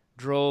days.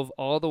 Drove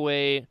all the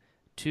way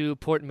to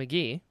Port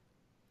McGee,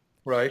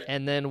 Right.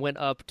 and then went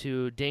up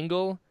to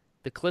Dingle,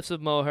 the Cliffs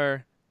of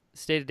Moher.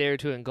 Stayed a day or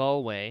two in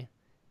Galway,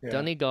 Yeah.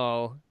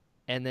 Donegal,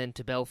 and then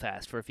to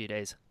Belfast for a few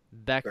days.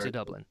 Back Very to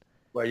Dublin.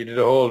 Well, you did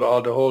the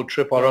whole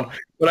trip all around.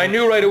 But I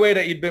knew right away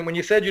that when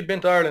you said you'd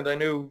been to Ireland, I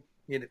knew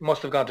you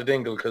must have gone to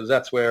Dingle because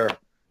that's where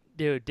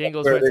Dude,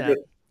 Dingle's where where it's they at.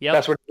 did- Yep.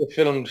 that's where they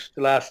filmed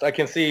the last. I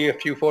can see a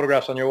few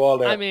photographs on your wall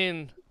there. I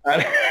mean,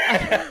 And-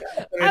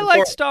 I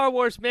like Star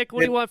Wars, Mick.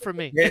 What do you want from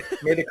me? may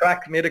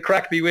the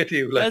crack be with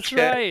you. Like, That's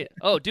right.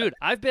 Oh, dude,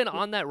 I've been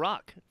on that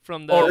rock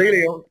from the. Oh,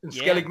 really? In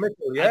Yeah. Skellig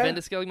Mickle, yeah? I've been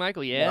to Skellig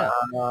Michael. Yeah.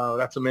 Wow,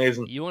 that's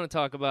amazing. You want to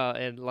talk about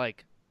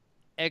like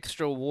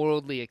extra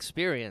worldly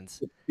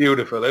experience?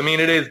 Beautiful. I mean,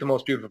 it is the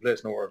most beautiful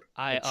place in the world.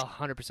 I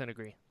 100%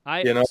 agree.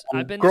 I've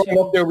been growing to.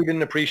 up there, we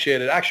didn't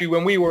appreciate it. Actually,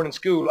 when we were in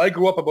school, I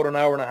grew up about an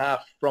hour and a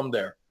half from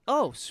there.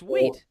 Oh,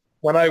 sweet.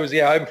 When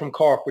I'm from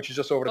Cork, which is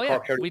just over the Oh yeah,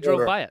 Cork area. we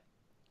drove by it.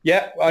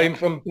 Yeah, I'm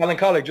from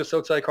Ballincollig, just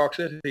outside Cork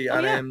City. Oh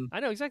And yeah, I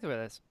know exactly where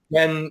that is.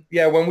 when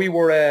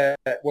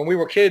we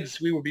were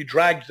kids, we would be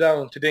dragged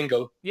down to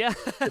Dingle. Yeah.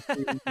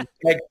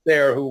 Meg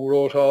there, who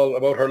wrote all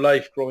about her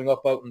life growing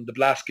up out in the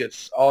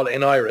Blaskets, all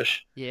in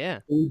Irish. Yeah.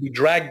 We'd be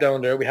dragged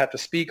down there. We had to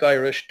speak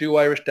Irish, do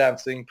Irish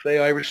dancing, play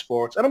Irish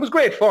sports, and it was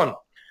great fun.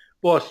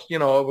 But it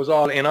was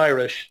all in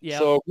Irish. Yeah.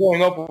 So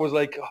growing up, it was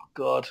like, oh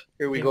God,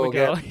 here we go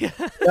again. Yeah.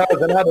 Now,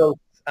 as an adult,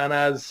 and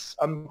as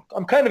I'm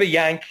kind of a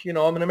Yank,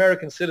 I'm an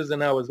American citizen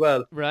now as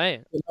well.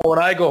 Right. When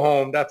I go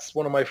home, that's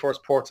one of my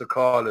first ports of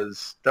call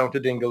is down to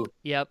Dingle.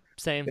 Yep.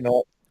 Same.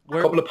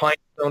 A couple of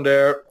pints down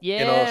there.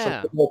 Yeah.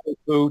 Some good local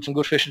food, some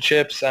good fish and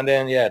chips, and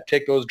then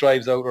take those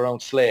drives out around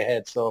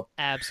Slayhead. So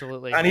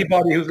Absolutely.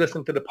 anybody who's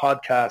listening to the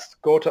podcast,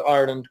 go to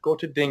Ireland, go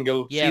to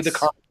Dingle, Yes. see the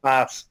Connacht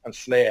Pass and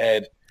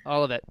Slayhead.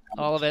 All of it.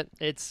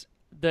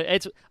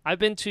 I've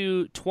been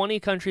to 20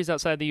 countries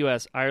outside the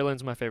U.S.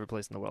 Ireland's my favorite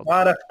place in the world.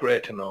 Ah, that's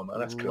great to know, man.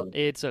 That's cool.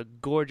 It's a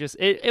gorgeous.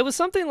 It was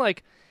something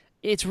like.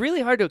 It's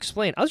really hard to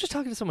explain. I was just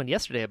talking to someone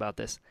yesterday about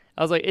this.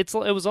 I was like, it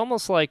was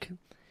almost like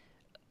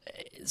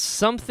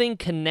something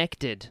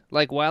connected.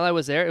 Like while I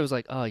was there, it was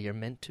like, oh, you're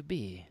meant to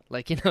be.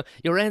 Like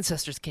your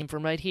ancestors came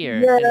from right here.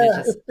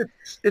 Yeah, And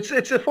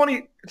it's a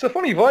funny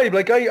vibe.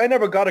 Like I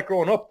never got it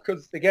growing up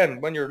because again,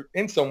 when you're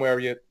in somewhere,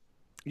 you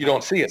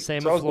don't see it.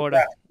 Same So with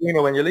Florida.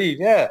 when you leave,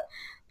 yeah.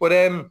 But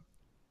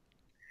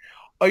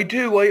I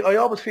do. I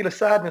always feel a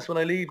sadness when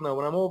I leave now.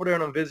 When I'm over there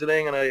and I'm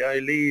visiting and I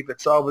leave,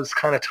 it's always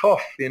kind of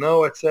tough.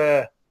 It's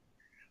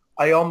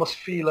I almost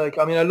feel like,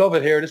 I mean, I love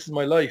it here. This is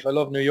my life. I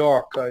love New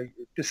York.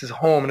 This is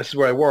home and this is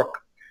where I work.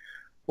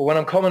 But when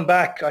I'm coming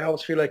back, I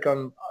always feel like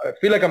I'm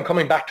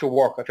coming back to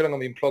work. I feel like I'm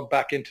being plugged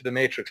back into the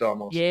Matrix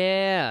almost.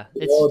 yeah,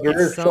 There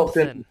is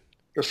something.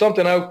 There's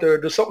something out there.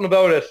 There's something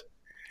about it.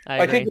 I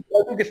agree.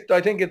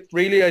 I think it's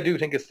really, I do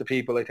think it's the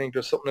people. I think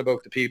there's something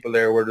about the people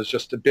there where there's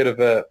just a bit of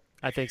a,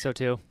 I think so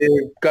too. they've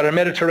got a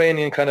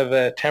Mediterranean kind of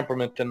a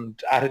temperament and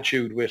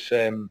attitude with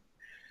like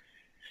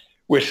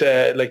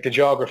the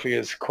geography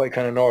is quite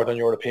kind of Northern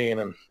European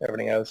and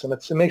everything else. And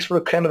it makes for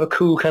a kind of a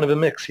cool kind of a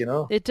mix,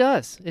 It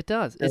does. It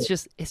does. It's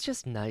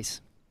just nice.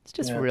 It's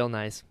just real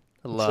nice.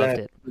 I loved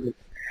it.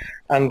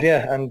 And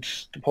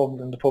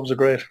the pubs are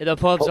great. The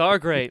pubs are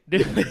great.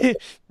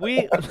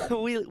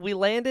 we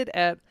landed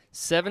at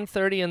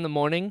 7:30 in the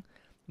morning.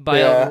 By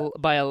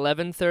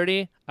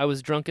 11:30, I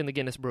was drunk in the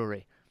Guinness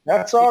Brewery.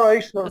 That's all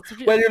right.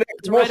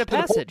 It's a rite of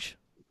passage.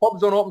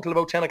 Pubs don't open until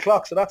about 10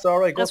 o'clock, so that's all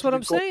right. That's what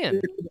I'm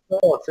saying.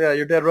 Yeah,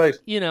 you're dead right.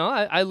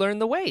 I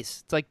learned the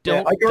ways. It's like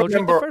don't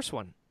drink the first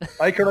one.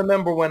 I can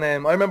remember when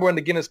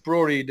the Guinness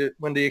Brewery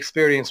when the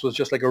experience was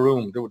just like a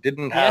room. They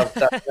didn't have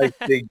that like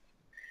big.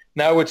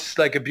 Now it's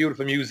like a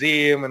beautiful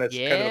museum and it's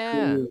kind of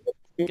a cool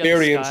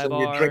experience, and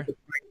you drink the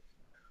drink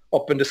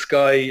up in the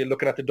sky, you're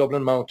looking at the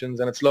Dublin mountains,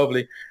 and it's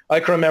lovely.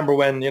 I can remember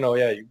when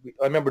I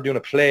remember doing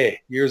a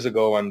play years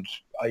ago, and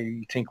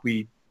I think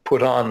we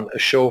put on a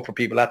show for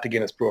people at the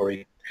Guinness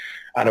Brewery.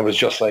 And it was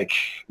just like,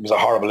 it was a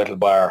horrible little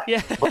bar.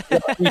 Yeah. We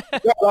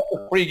got lots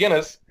of free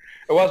Guinness.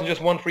 It wasn't just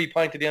one free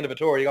pint at the end of a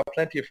tour. You got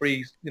plenty of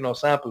free,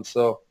 samples.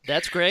 So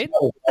that's great.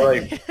 All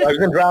right. I was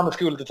in drama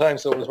school at the time,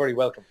 so it was very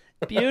welcome.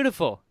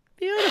 Beautiful.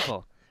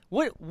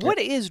 What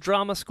is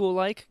drama school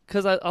like?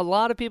 Because a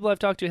lot of people I've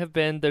talked to have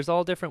been. There's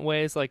all different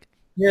ways. Like,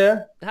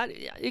 yeah. How do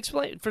you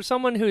explain for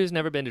someone who's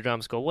never been to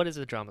drama school? What is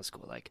a drama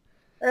school like?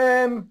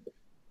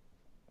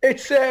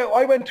 It's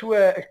I went to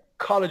a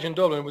college in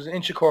Dublin. It was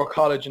Inchicore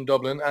College in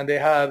Dublin, and they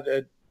had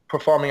a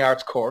performing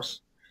arts course.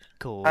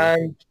 Cool.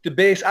 And the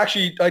base,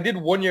 actually, I did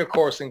 1 year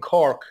course in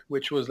Cork,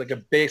 which was like a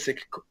basic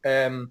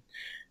kind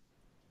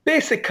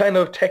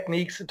of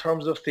techniques in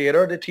terms of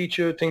theatre. They teach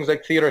you things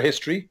like theatre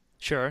history.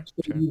 Sure. So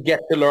Sure. you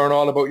get to learn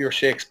all about your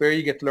Shakespeare.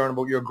 You get to learn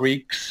about your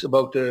Greeks,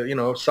 about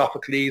the,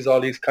 Sophocles,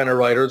 all these kind of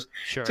writers.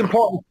 Sure. It's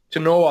important to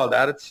know all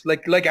that. It's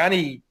like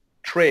any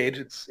trade.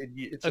 It's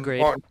Agreed.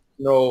 important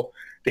to know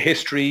the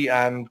history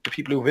and the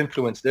people who've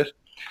influenced it.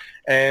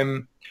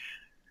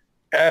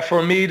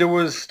 For me, there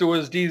was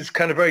these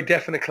kind of very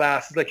definite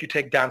classes, like you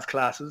take dance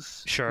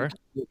classes, Sure.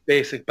 you take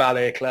basic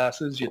ballet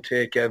classes, you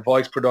take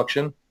voice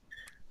production.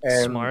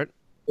 Smart.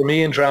 For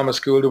me in drama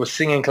school, there was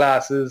singing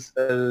classes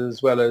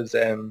as well as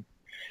in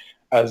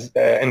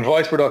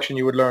voice production,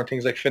 you would learn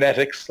things like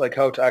phonetics, like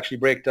how to actually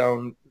break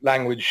down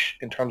language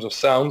in terms of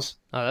sounds.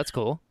 Oh, that's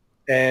cool.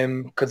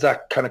 Because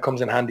that kind of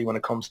comes in handy when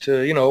it comes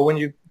to, when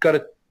you've got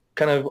to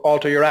kind of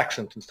alter your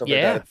accent and stuff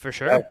like that. Yeah, for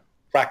sure.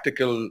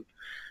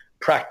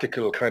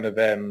 Practical kind of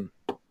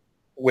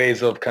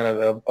ways of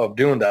of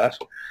doing that.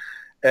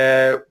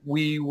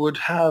 We would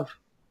have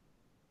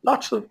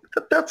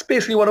that's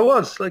basically what it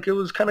was. Like, it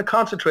was kind of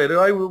concentrated.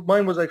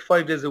 Mine was like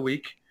 5 days a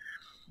week.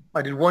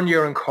 I did 1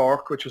 year in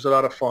Cork, which was a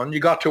lot of fun. You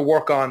got to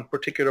work on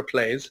particular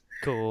plays.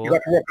 Cool. You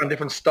got to work on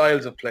different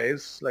styles of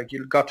plays. Like,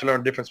 you got to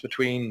learn the difference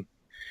between,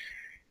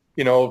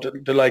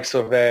 the likes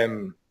of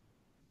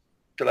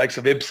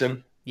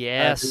Ibsen.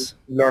 Yes.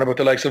 And learn about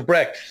the likes of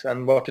Brecht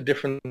and what the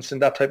difference in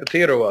that type of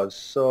theatre was.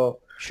 So,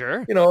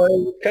 Sure.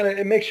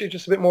 it makes you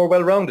just a bit more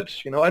well-rounded.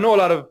 I know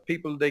a lot of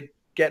people, they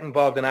get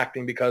involved in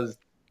acting because,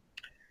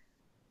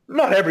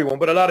 not everyone,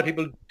 but a lot of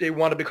people, they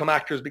want to become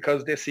actors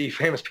because they see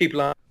famous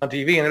people on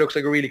TV and it looks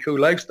like a really cool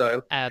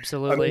lifestyle.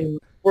 Absolutely. I mean,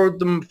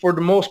 for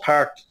the most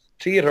part,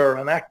 theatre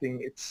and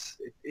acting,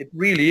 it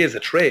really is a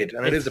trade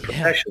and it is a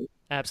profession.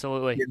 Yeah,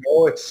 absolutely. It's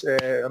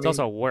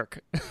also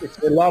work. It's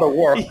a lot of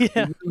work.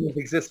 Yeah. It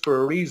exists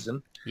for a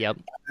reason. Yep.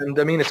 And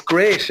I mean, it's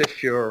great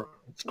if you're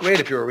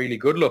really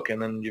good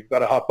looking and you've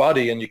got a hot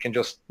body and you can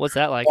just What's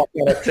that like? walk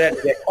on a set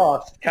and get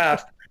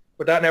cast.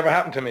 But that never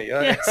happened to me.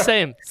 Yeah,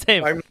 same.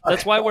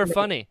 That's why we're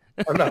funny.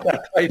 I'm not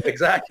that type,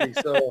 exactly.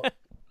 So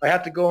I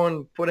had to go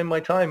and put in my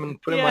time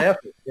and put in my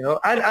effort,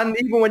 And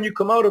even when you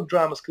come out of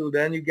drama school,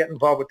 then you get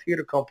involved with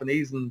theatre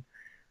companies and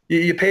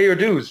you pay your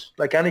dues,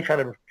 like any kind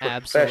of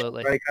profession,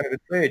 any kind of a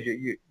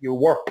trade. You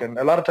work, and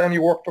a lot of time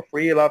you work for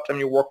free. A lot of time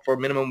you work for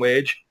minimum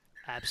wage.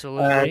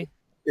 Absolutely.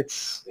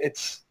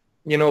 It's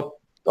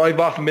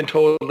I've often been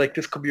told, like,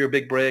 this could be your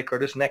big break or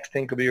this next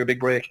thing could be your big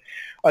break.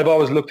 I've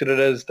always looked at it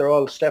as they're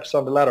all steps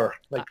on the ladder.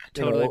 Like, I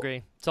totally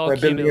agree. It's all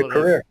building cumulative.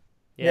 a career.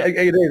 Yeah,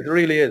 it is. It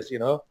really is,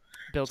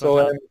 Built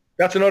on top.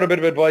 That's another bit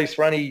of advice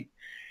for any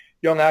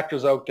young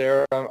actors out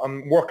there.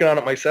 I'm working on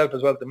it myself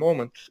as well at the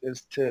moment,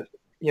 is to,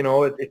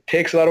 it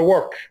takes a lot of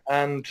work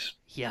and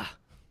it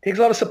takes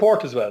a lot of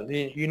support as well.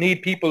 You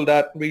need people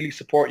that really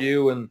support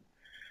you and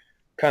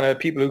kind of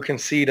people who can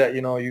see that,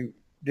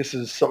 this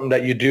is something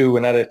that you do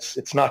and that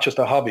it's not just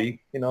a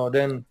hobby,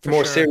 then the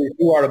more serious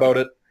you are about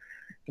it,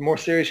 the more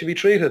serious you be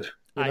treated.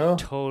 I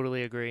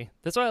totally agree.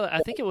 That's why I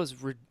think it was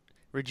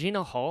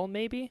Regina Hall,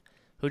 maybe,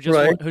 who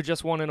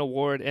just won an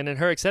award, and in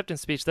her acceptance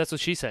speech, that's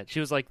what she said. She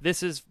was like,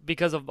 "This is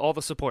because of all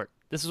the support.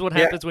 This is what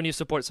happens when you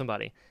support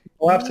somebody.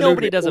 Oh, absolutely.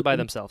 Nobody does it by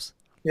themselves."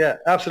 Yeah,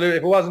 absolutely.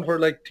 If it wasn't for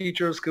like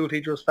teachers, school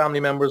teachers, family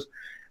members,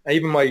 and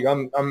even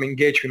I'm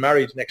engaged to be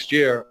married next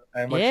year.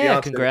 And my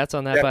fiance, congrats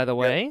on that, by the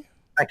way. Yeah.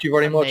 Thank you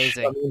very much.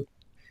 I mean,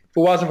 if it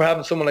wasn't for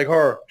having someone like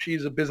her,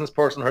 she's a business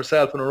person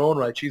herself in her own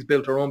right. She's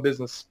built her own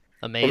business.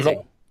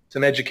 Amazing. It's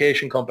an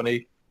education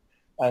company,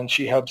 and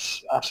she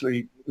helps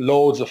absolutely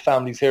loads of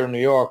families here in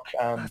New York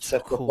and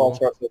sets up all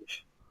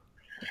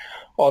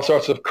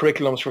sorts of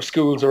curriculums for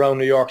schools around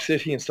New York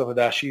City and stuff like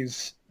that.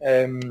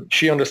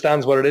 She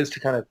understands what it is to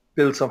kind of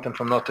build something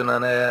from nothing,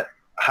 and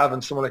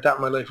having someone like that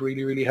in my life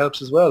really, really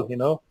helps as well.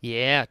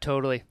 Yeah,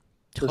 totally.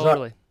 There's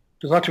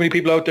not too many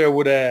people out there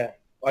would.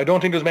 I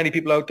don't think there's many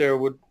people out there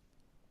would,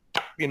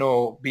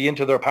 be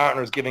into their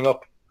partners giving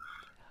up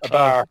a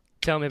bar.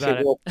 Tell me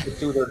about it. To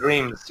pursue their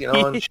dreams,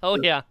 And oh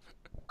yeah,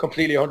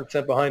 completely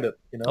 100% behind it.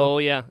 Oh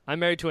yeah, I'm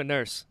married to a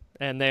nurse,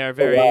 and they are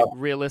very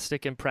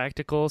realistic and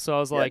practical. So I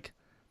was like,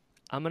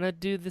 I'm gonna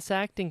do this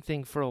acting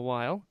thing for a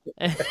while,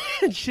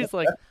 and she's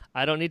like,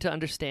 I don't need to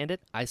understand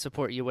it. I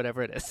support you,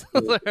 whatever it is. I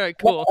was like, all right,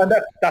 cool. And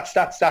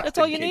that's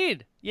all you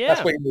need. Yeah,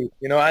 that's what you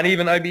need.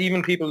 And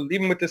even people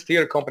with this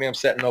theater company I'm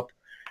setting up.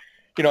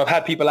 I've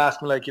had people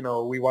ask me, like,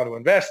 we want to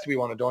invest, we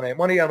want to donate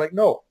money. I'm like,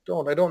 no,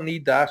 I don't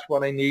need that.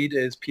 What I need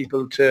is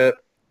people to,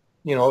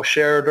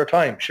 share their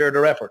time, share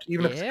their effort.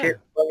 Even if it's a case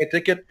of buying a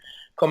ticket,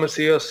 come and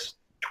see us,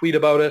 tweet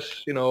about it,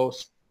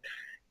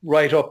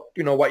 write up,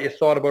 what you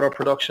thought about our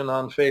production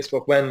on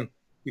Facebook when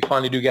we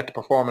finally do get to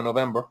perform in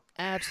November.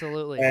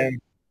 Absolutely. And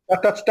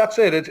that's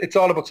it. It's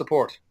all about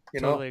support.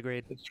 Totally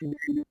agreed. It's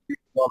really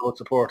all about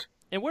support.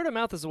 And word of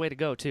mouth is the way to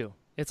go too.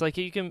 It's like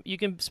you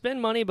can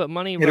spend money, but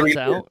money runs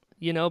out.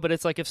 But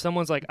it's like if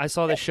someone's like, I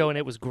saw this show and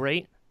it was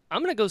great,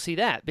 I'm gonna go see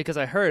that because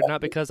I heard, not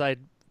because I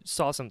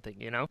saw something.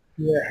 Yeah,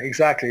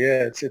 exactly.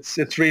 Yeah,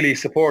 it's really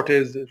support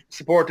is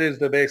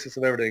the basis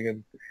of everything,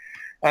 and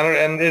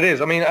And it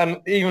is. I mean, I've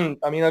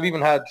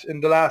even had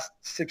in the last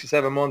 6 or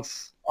 7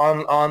 months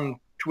on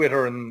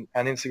Twitter and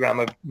Instagram,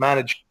 I've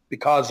managed,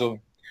 because of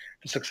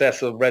the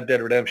success of Red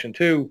Dead Redemption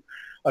 2,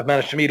 I've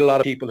managed to meet a lot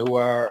of people who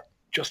are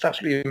just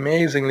absolutely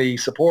amazingly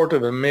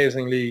supportive,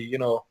 amazingly,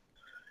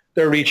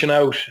 they're reaching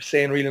out,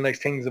 saying really nice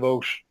things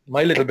about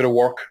my little bit of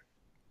work.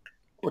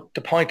 But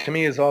the point to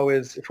me is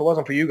always, if it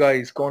wasn't for you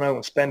guys going out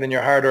and spending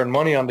your hard-earned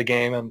money on the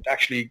game and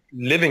actually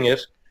living it,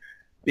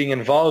 being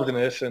involved in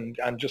it and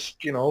just,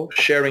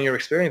 sharing your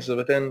experiences of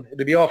it, then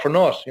it'd be all for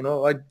naught.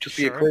 I'd just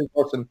be a Sure. crazy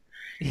person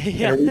in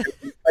Yeah. a really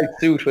tight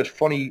suit with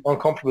funny,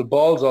 uncomfortable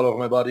balls all over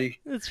my body.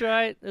 That's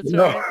right. That's You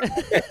know,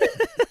 right.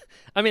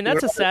 I mean, you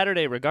that's a know,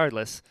 Saturday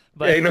regardless,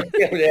 yeah,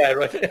 but yeah,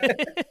 right.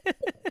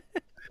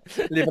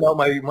 Living out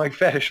my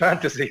fetish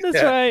fantasies. that's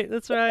Yeah. right.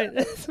 That's right.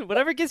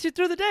 Whatever gets you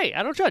through the day.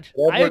 I don't judge.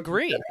 I Whatever-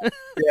 agree.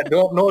 yeah,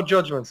 no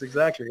judgments.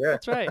 Exactly. Yeah.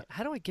 That's right.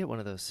 How do I get one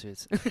of those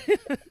suits?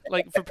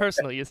 Like for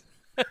personal use.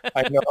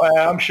 I know.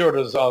 I'm sure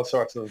there's all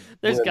sorts of.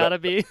 There's gotta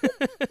be.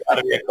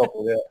 gotta be a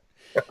couple.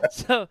 Yeah.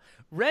 So,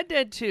 Red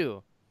Dead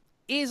 2,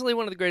 easily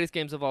one of the greatest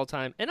games of all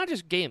time, and not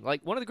just game,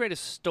 like one of the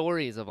greatest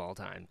stories of all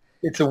time.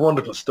 It's a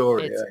wonderful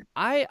story. It's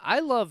Yeah. I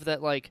love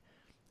that, like,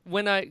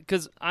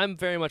 because I'm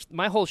very much,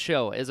 my whole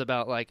show is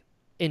about like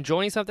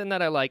enjoying something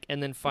that I like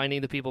and then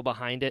finding the people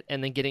behind it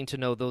and then getting to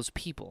know those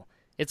people.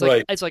 It's like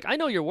Right. it's like I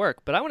know your work,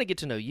 but I want to get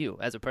to know you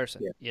as a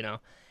person, Yeah.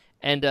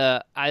 And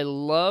I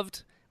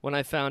loved when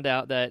I found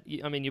out that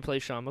you play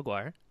Sean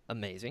Maguire,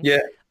 amazing. Yeah.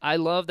 I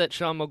love that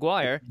Sean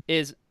Maguire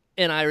is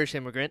an Irish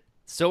immigrant.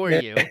 So are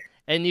Yeah. you.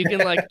 And you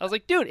can I was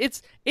like, dude,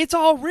 it's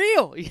all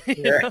real.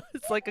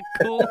 It's like a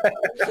cool.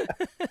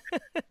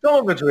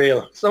 Some of it's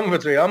real. Some of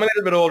it's real. I'm a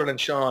little bit older than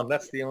Sean.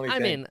 That's the only I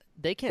thing. mean,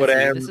 they can't But, see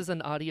it. This is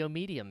an audio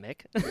medium,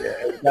 Mick.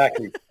 Yeah,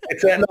 exactly.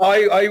 It's no,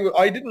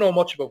 I didn't know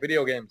much about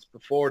video games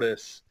before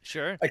this.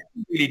 Sure. I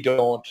really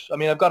don't. I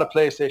mean, I've got a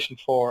PlayStation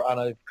 4 and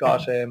I've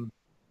got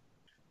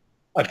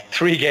I've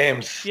 3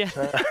 games. Yeah.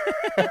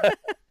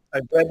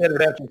 I've Red Dead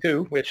Redemption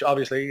 2, which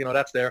obviously,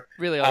 that's there.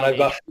 Really all And you I've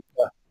got need.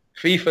 FIFA.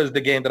 FIFA is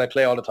the game that I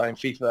play all the time.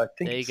 FIFA,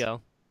 There you go.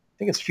 I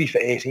think it's FIFA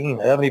 18.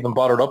 I haven't even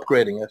bothered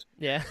upgrading it.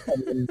 Yeah.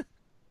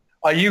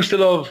 I used to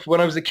love, when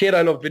I was a kid,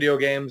 I loved video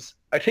games.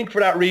 I think for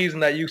that reason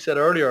that you said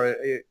earlier,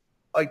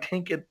 I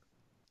think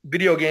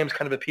video games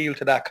kind of appeal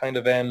to that kind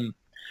of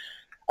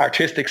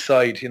artistic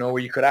side, where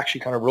you could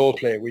actually kind of role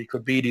play, where you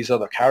could be these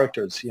other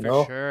characters,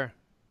 For sure.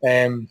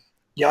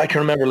 Yeah, I can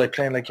remember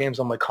playing games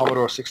on my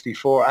Commodore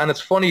 64. And it's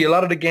funny, a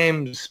lot of the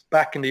games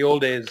back in the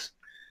old days,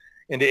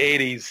 in the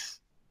 80s,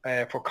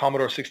 for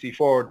Commodore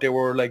 64, they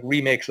were like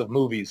remakes of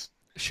movies.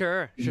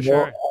 Sure.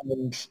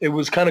 And it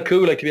was kind of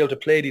cool, to be able to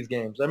play these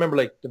games. I remember,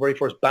 the very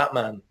first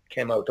Batman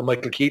came out, the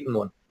Michael Keaton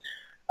one,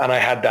 and I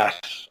had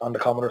that on the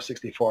Commodore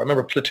 64. I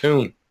remember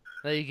Platoon.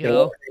 There you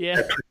go.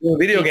 Yeah. Platoon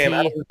video game. PT.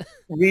 And it was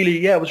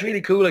it was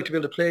really cool, to be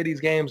able to play these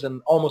games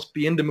and almost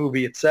be in the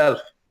movie itself.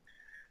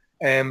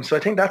 So I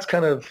think that's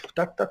kind of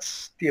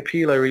that's the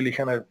appeal I really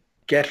kind of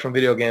get from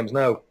video games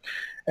now.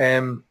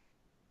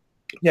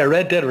 Yeah,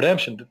 Red Dead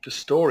Redemption, the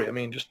story. I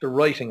mean, just the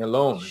writing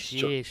alone.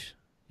 Sheesh.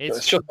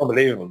 It's just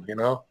unbelievable,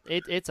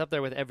 It's up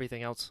there with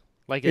everything else.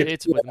 Like It's-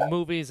 it's with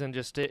movies and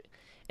just it.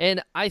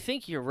 And I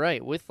think you're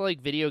right with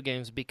video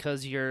games,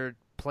 because you're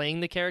playing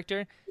the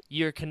character,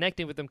 you're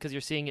connecting with them because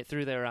you're seeing it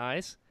through their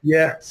eyes.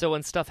 Yeah, So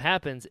when stuff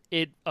happens,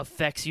 it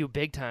affects you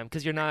big time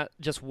because you're not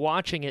just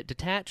watching it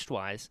detached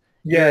wise.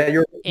 yeah,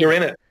 you're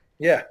in it.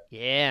 Yeah.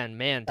 Yeah, and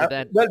man, did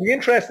that. Well, the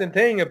interesting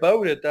thing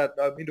about it,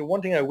 the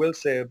one thing I will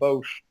say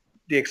about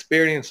the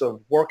experience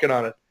of working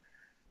on it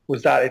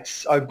was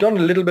that I've done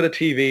a little bit of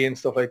TV and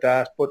stuff like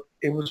that, but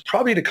it was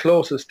probably the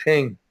closest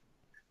thing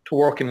to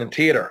working in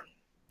theater.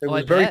 It Oh,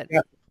 was I very bet.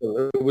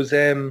 theatrical. It was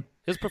It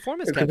was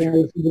performance because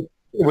capture.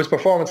 it was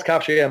performance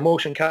capture, yeah,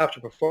 motion capture,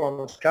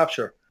 performance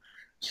capture.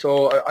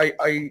 So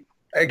I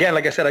again,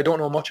 like I said, I don't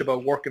know much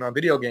about working on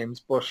video games,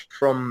 but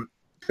from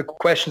the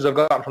questions I've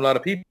gotten from a lot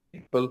of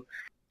people,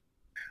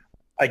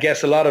 I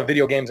guess a lot of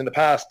video games in the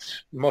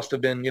past must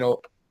have been,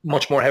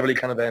 much more heavily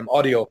kind of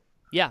audio,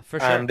 Yeah, for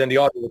sure. and then the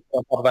audio was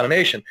on top of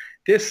animation.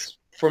 This,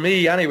 for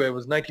me anyway,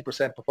 was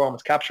 90%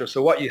 performance capture.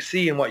 So what you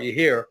see and what you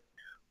hear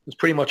was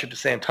pretty much at the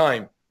same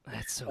time.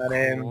 That's so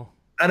And, cool.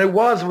 And it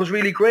was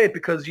really great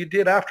because you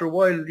did, after a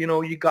while,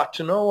 you got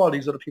to know all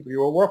these other people you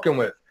were working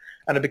with,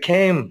 and it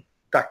became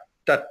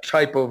that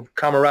type of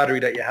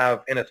camaraderie that you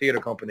have in a theater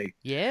company.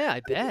 Yeah,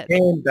 I bet. It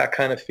became that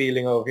kind of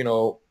feeling of,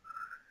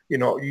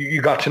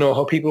 you got to know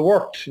how people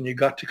worked, and you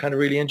got to kind of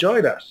really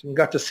enjoy that. You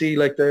got to see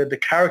the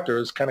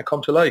characters kind of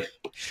come to life.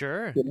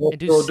 Sure. You know, And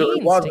do so there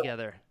scenes was-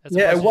 together as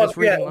Yeah, opposed it to was, just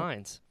reading yeah.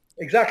 lines.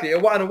 Exactly,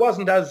 and it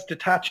wasn't as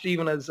detached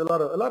even as a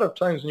lot of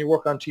times when you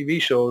work on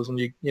TV shows and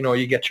you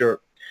get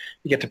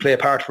to play a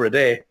part for a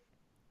day.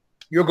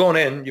 You're going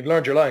in, you've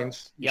learned your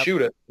lines, you Yep.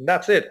 shoot it, and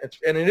that's it.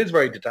 And it is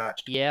very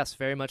detached. Yes,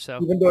 very much so.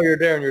 Even though you're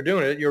there and you're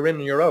doing it, you're in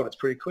and you're out. It's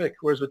pretty quick.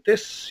 Whereas with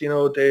this,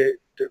 the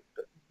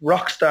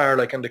rock star,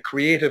 and the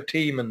creative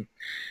team and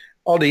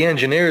all the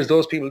engineers,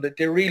 those people, that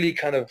they really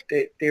kind of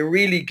they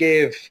really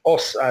gave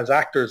us as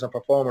actors and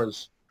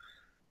performers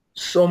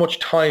so much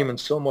time and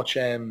so much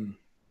it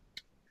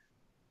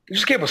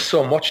just gave us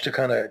so much to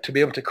kind of to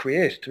be able to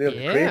create, Yeah.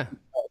 these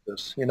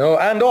characters, you know,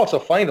 and also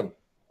find them.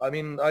 I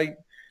mean, I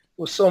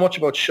was so much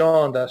about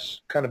Sean that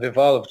kind of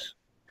evolved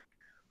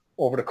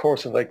over the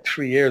course of like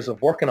 3 years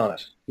of working on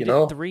it, You you did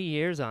know? 3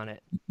 years on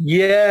it.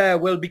 Yeah,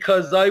 well,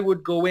 because I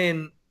would go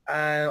in,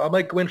 I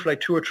might go in for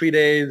like 2 or 3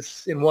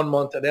 days in one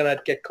month, and then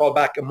I'd get called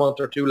back a month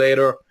or two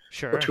later for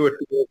Sure. 2 or 3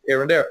 days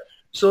here and there.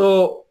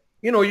 So,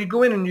 you know, you'd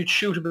go in and you'd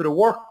shoot a bit of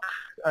work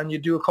and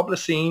you'd do a couple of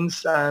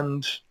scenes,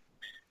 and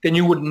then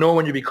you wouldn't know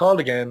when you'd be called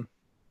again.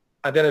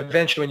 And then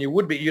eventually when you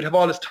would be, you'd have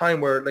all this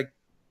time where, like,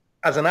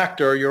 as an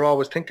actor, you're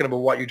always thinking about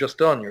what you just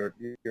done.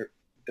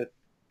 That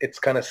it's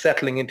kind of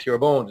settling into your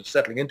bones. It's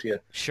settling into you.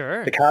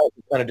 Sure. The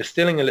character kind of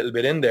distilling a little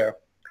bit in there.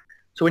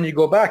 So when you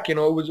go back, you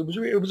know, it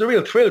was a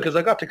real thrill because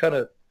I got to kind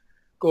of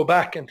go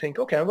back and think,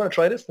 okay, I'm going to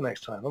try this the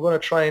next time. I'm going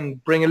to try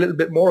and bring a little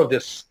bit more of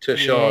this to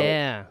Sean.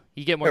 Yeah.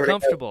 You get more Everything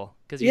else. comfortable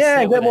because you Yeah,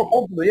 sit and get with more it.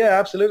 comfortable. Yeah,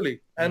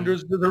 absolutely. And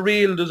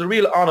Mm. there's a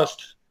real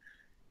honest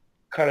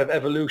kind of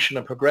evolution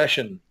and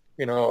progression,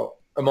 you know,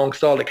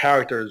 amongst all the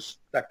characters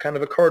that kind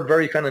of occurred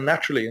very kind of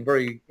naturally and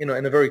very, you know,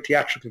 in a very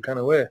theatrical kind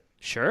of way.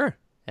 Sure.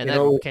 And You that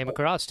know, came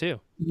across too.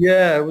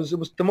 yeah, it was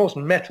the most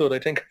method I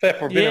think I've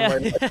ever been in Yeah. my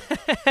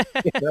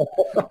life. You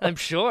know? I'm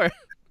sure.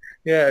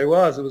 Yeah, it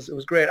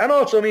was great. And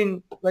also, I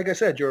mean, like I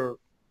said, you're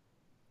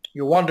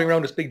wandering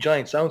around this big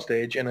giant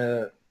soundstage in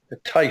a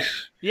tight.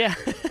 Yeah.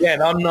 Yeah,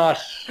 and I'm not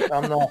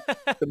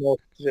the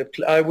most.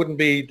 I wouldn't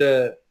be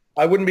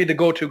the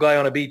go-to guy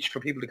on a beach for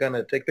people to kind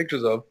of take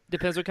pictures of.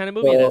 Depends what kind of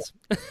movie it So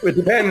is. it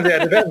depends.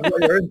 Yeah, it depends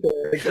what you're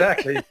into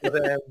exactly.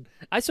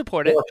 I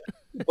support it.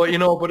 But you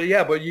know, but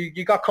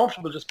you got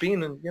comfortable just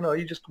being, and you know,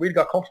 you just really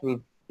got comfortable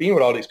being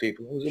with all these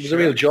people. It was a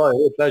real Sure. joy, a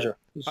real pleasure.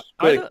 It was a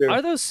great Are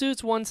experience. those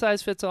suits one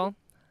size fits all?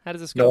 How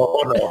does this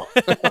go? No,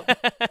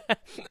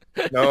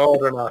 no,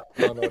 they're not.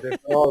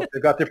 No,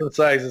 they've got different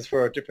sizes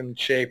for different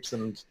shapes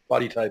and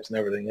body types and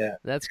everything. Yeah,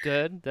 That's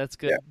good. That's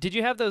good. yeah, Did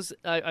you have those?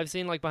 I've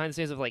seen like behind the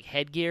scenes of like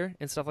headgear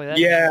and stuff like that.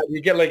 yeah.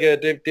 You get like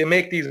they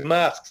make these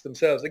masks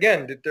themselves.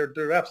 Again,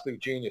 they're absolute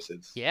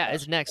geniuses. Yeah,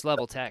 it's next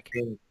level tech.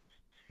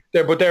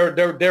 They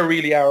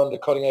really are on the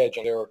cutting edge,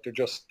 and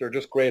they're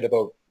just great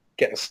about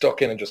getting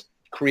stuck in and just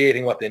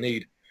creating what they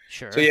need.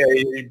 So Sure. yeah,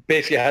 you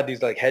basically had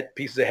these like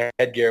pieces of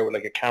headgear with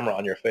like a camera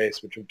on your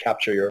face, which would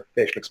capture your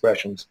facial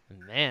expressions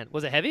Man,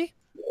 was it heavy?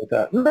 like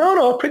that.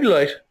 No, pretty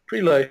light,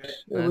 pretty light. It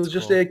That's was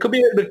just cool. it could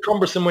be a bit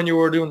cumbersome when you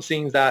were doing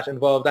scenes that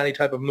involved any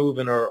type of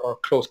moving or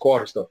close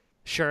quarter stuff.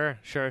 Sure,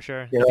 sure,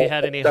 sure. You If you know,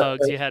 had any that,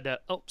 hugs, you had to.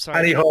 Oh, sorry.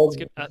 any Let's hugs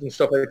get, and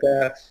stuff like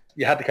that.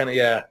 You had to kind of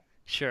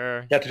sure.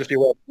 you had to just be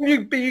aware.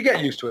 You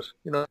get used to it.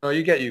 You know,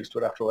 you get used to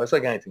it after a while. It's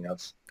like anything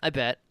else. I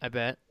bet. I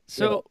bet.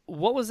 You know. So,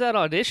 what was that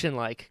audition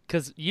like?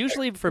 Because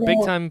usually for big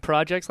Well, time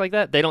projects like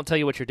that, they don't tell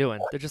you what you're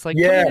doing. They're just like,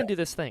 come yeah, in and do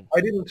this thing.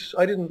 I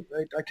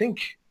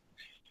think,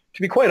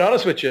 to be quite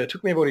honest with you, it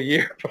took me about a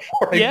year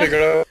before I Yeah.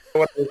 figured out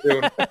what I was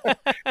doing.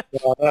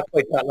 No, not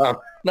quite that long.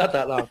 Not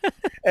that long.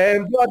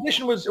 The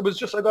audition it was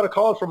just, I got a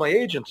call from my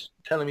agent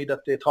telling me that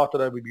they thought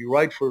that I would be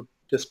right for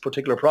this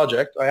particular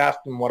project. I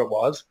asked them what it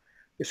was.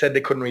 They said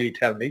they couldn't really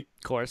tell me.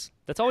 Of course.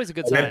 That's always a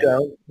good I went sign.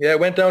 down. Yeah, I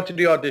went down to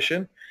the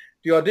audition.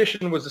 The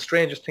audition was the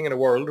strangest thing in the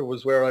world. It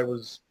was where I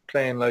was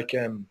playing like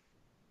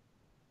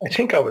I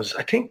think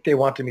they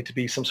wanted me to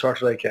be some sort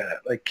of like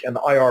an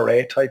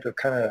IRA type of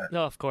kind of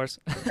No, of course.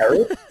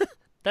 terrorist.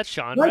 That's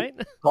Sean, Like,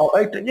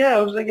 right? yeah,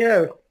 I was like,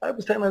 yeah. I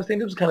was thinking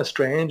this was kind of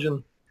strange,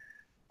 and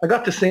I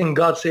got to sing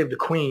 "God Save the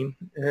Queen."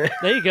 There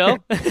you go.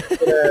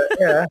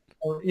 Yeah,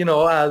 you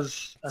know,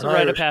 as It's an a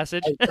rite of Irish,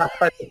 passage. that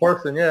type of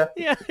person, yeah.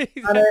 Yeah.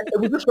 And it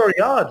was just very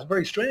odd,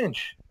 very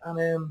strange,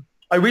 and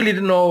I really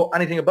didn't know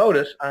anything about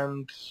it,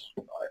 and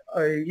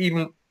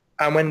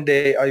when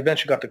I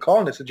eventually got the call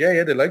and they said,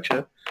 yeah, they liked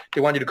you, they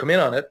want you to come in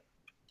on it.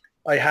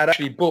 I had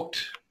actually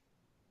booked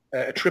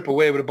a trip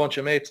away with a bunch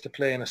of mates to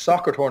play in a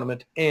soccer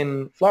tournament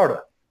in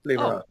Florida, believe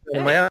it or Oh, not, in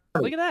hey, Miami.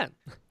 look at that.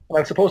 I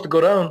was supposed to go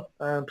down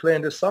and play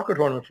in this soccer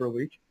tournament for a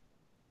week.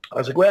 I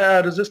was like,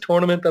 well, there's this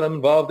tournament that I'm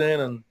involved in,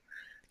 and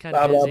Kind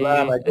blah of blah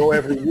blah. And I busy. go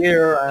every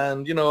year,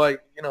 and I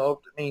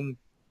mean,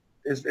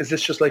 is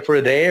this just like for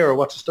a day, or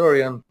what's the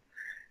story? And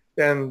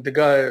then the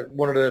guy,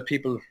 one of the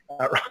people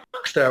at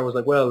Rockstar, was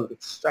like, well,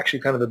 it's actually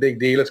kind of a big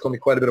deal. It's going to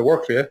be quite a bit of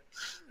work for you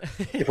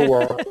if it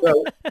works.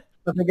 Well,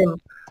 I'm thinking,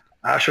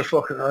 sure,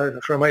 fuck it,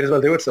 I might as well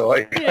do it. So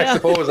I Yeah.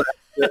 suppose,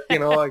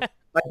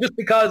 I just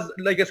because,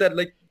 like I said,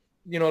 like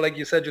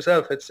you said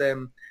yourself,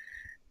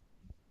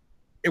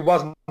 it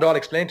wasn't all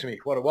explained to me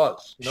what it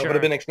was. If it Sure.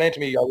 had been explained to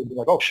me, I would be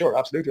like, oh, sure,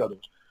 absolutely, I'll do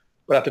it.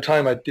 But at the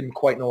time, I didn't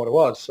quite know what it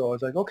was. So I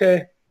was like,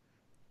 okay.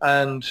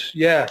 And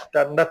yeah,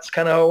 that's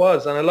kind of how it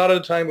was. And a lot of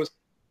the time was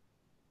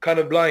kind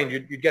of blind.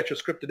 You'd get your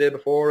script the day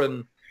before,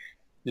 and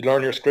you'd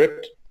learn your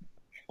script.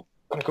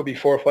 And it could be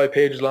 4 or 5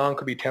 pages long,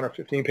 could be 10 or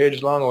 15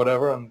 pages long or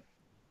whatever. And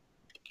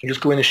you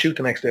just go in and shoot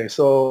the next day.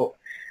 So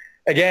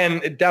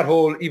again, that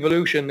whole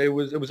evolution, it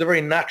was a very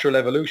natural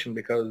evolution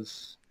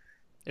because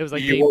It was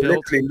like you being were built.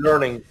 literally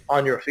learning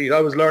on your feet.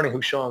 I was learning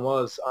who Sean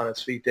was on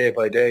his feet day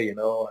by day, and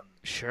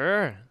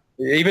Sure.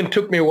 It even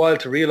took me a while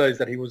to realize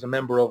that he was a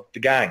member of the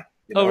gang.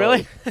 Oh,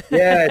 really?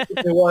 Yeah, it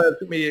took me a while.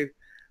 I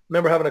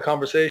remember having a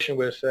conversation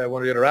with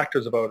one of the other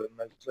actors about it, and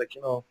I was like,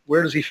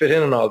 where does he fit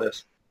in all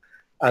this?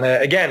 And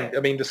again, I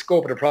mean, the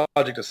scope of the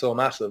project is so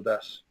massive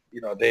that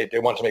they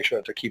want to make sure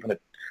that they're keeping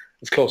it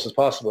as close as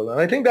possible.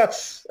 And I think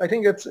it's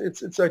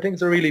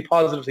a really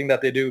positive thing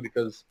that they do,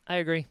 because I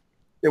agree.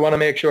 they want to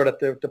make sure that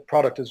the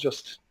product is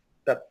just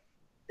that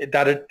they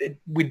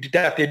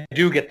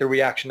do get the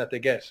reaction that they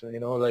get.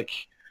 Like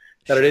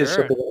that it is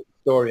Sure. such a wonderful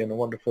story and a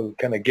wonderful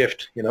kind of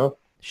gift.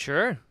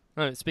 Sure.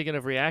 Speaking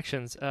of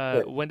reactions,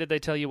 when did they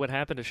tell you what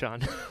happened to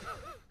Sean?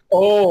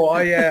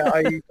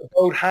 I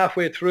about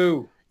halfway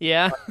through.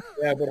 Yeah.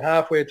 About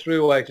halfway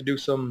through, I had to do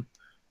some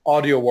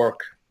audio work.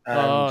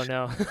 Oh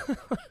no.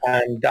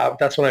 And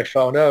that's when I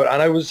found out,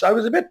 and I was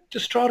a bit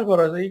distraught about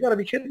it. I was like, you got to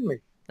be kidding me!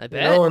 I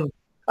bet.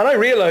 And I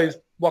realized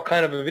what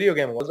kind of a video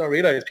game it was. I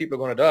realized people are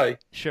going to die.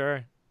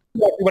 Sure.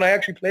 When I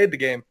actually played the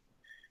game,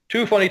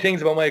 two funny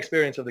things about my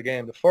experience of the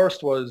game. The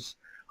first was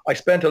I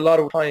spent a lot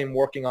of time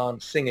working on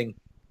singing.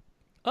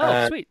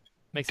 Oh, sweet.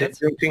 Makes sense.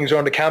 Doing things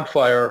around the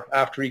campfire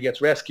after he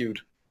gets rescued.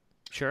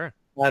 Sure.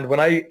 And when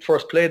I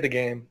first played the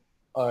game,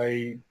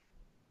 I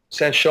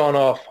sent Sean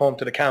off home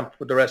to the camp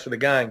with the rest of the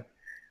gang,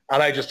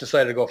 and I just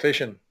decided to go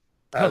fishing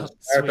as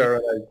Arthur,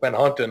 and I went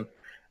hunting, and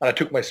I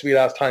took my sweet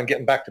ass time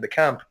getting back to the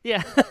camp.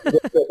 Yeah.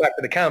 Go back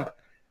to the camp,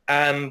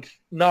 and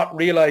not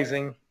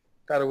realizing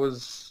that it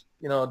was,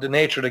 the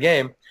nature of the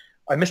game,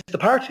 I missed the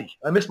party.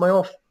 I missed my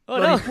own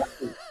bloody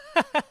party.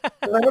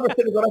 And I never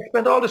said it, but I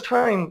spent all this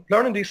time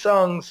learning these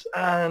songs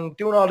and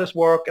doing all this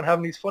work and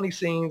having these funny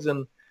scenes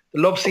and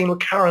the love scene with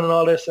Karen and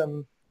all this,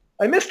 and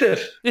I missed it.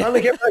 And I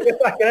get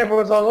back and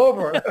everyone's all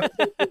over.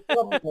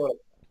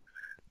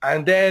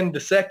 And then the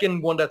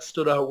second one that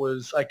stood out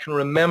was I can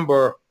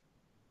remember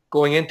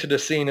going into the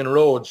scene in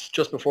Rhodes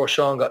just before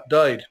Sean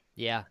died.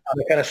 Yeah.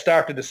 And I kind of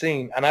started the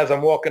scene. And as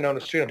I'm walking down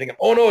the street, I'm thinking,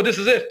 oh no, this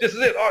is it.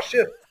 Oh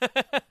shit. I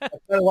kind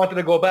of wanted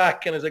to go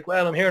back. And I was like,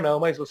 well, I'm here now.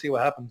 Might as well see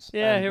what happens.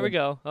 Yeah, and, here we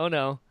go. Oh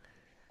no.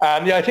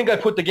 And yeah, I think I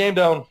put the game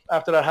down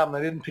after that happened.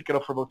 I didn't pick it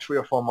up for about 3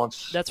 or 4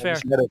 months. That's fair.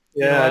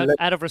 Yeah.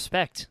 Out of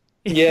respect.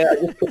 Yeah, I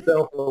just put it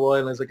down for a while.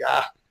 And I was like,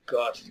 God,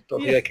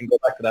 don't think I can go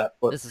back to that.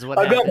 But this is what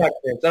I've happened. gone back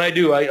to games. And I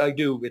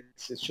do.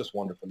 It's just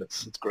wonderful.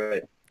 It's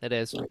great. It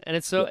is. And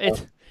it's so,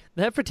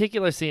 that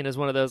particular scene is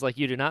one of those, like,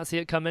 you do not see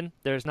it coming.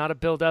 There's not a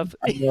build-up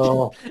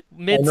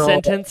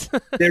mid-sentence.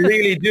 They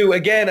really do.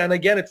 Again,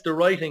 it's the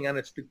writing and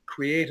it's the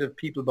creative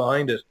people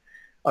behind it.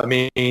 I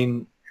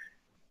mean,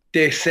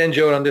 they send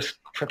you out on this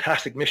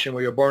fantastic mission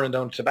where you're burning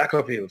down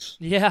tobacco fields.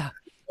 Yeah.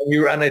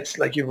 And it's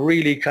like you've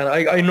really kind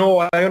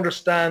of, I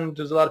understand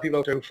there's a lot of people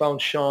out there who found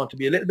Sean to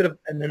be a little bit of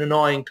an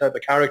annoying type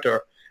of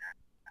character.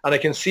 And I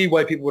can see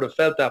why people would have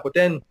felt that. But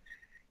then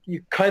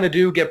you kind of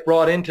do get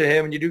brought into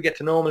him and you do get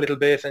to know him a little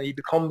bit, and he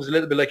becomes a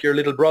little bit like your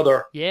little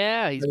brother.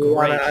 Yeah, he's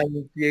great.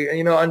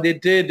 And they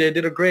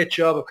did a great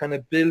job of kind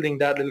of building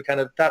that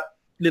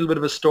little bit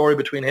of a story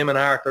between him and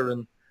Arthur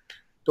and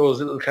those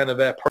little kind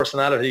of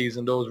personalities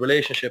and those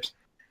relationships.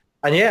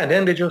 And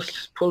then they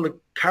just pull the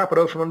carpet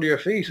out from under your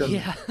feet, and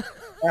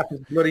half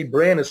his bloody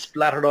brain is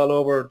splattered all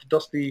over the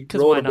dusty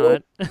road. Why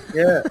not?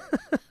 Yeah.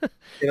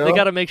 They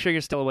got to make sure you're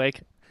still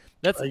awake.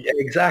 That's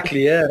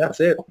exactly, yeah,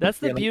 that's it. That's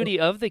the beauty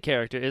of the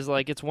character, is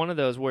like it's one of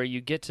those where you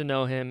get to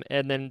know him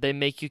and then they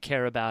make you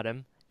care about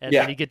him, and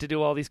then you get to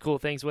do all these cool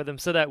things with him,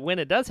 so that when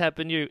it does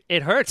happen,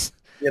 it hurts.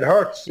 It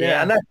hurts,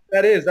 yeah. And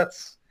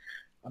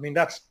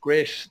that's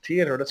great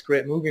theater, that's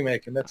great movie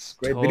making, that's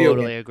great video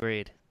game. Totally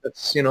agreed.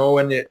 That's,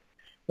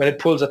 when it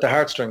pulls at the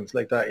heartstrings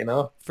like that,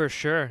 For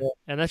sure. Yeah.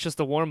 And that's just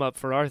the warm-up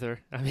for Arthur.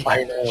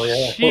 I know,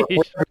 yeah. For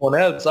everyone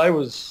else, I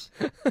was...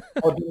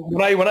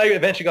 when I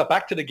eventually got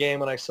back to the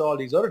game and I saw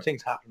these other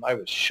things happen, I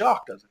was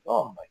shocked. I was like,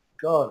 oh my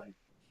God.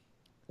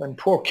 When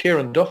poor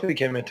Kieran Duffy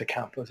came into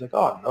camp, I was like,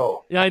 oh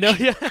no. Yeah, I know,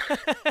 yeah.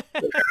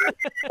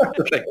 I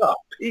was like, oh,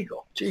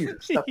 Pico,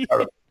 Jesus, that's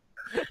terrible.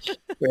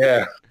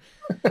 Yeah.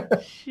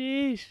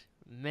 Sheesh.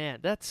 Man,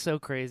 that's so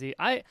crazy.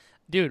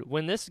 Dude,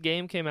 when this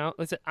game came out,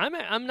 listen,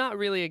 I'm not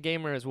really a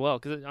gamer as well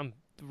because I'm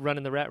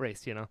running the rat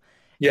race, Yeah.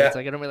 It's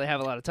like I don't really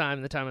have a lot of time,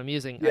 and the time I'm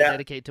using, I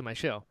dedicate to my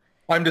show.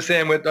 I'm the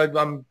same with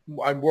I'm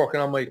working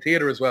on my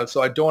theater as well,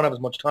 so I don't have as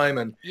much time.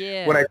 And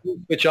when I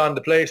switch on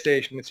the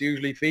PlayStation, it's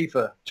usually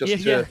FIFA,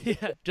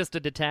 just to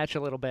detach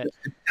a little bit.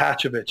 Just to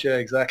detach a bit, yeah,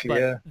 exactly,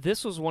 but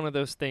this was one of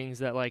those things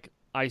that like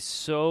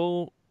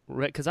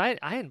because I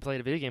hadn't played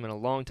a video game in a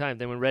long time.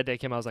 Then when Red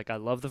Dead came out, I was like, I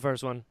love the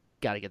first one,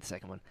 got to get the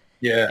second one.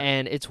 Yeah.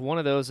 And it's one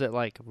of those that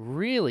like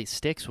really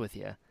sticks with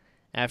you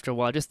after a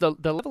while. Just the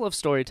level of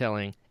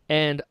storytelling.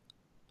 And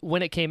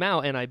when it came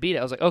out and I beat it,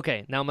 I was like,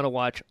 okay, now I'm going to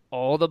watch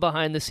all the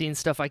behind the scenes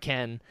stuff I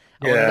can.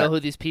 I want to know who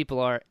these people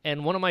are.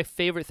 And one of my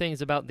favorite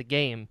things about the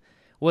game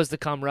was the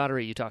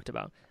camaraderie you talked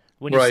about.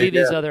 When you see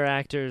these other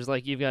actors,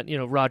 like you've got,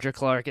 Roger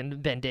Clark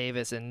and Ben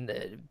Davis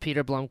and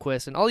Peter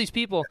Blomquist and all these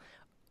people,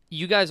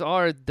 you guys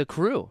are the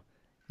crew.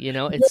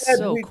 It's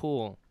so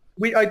cool.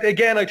 I think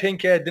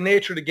the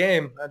nature of the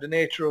game and the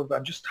nature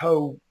of just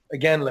how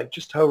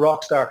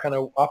Rockstar kind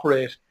of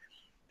operate,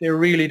 They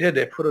really did.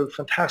 They put a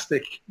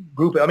fantastic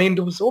group. I mean,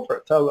 there was I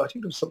think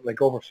there was something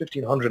like over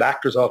 1,500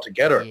 actors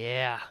altogether.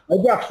 Yeah.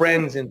 I've got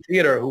friends in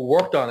theatre who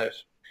worked on it,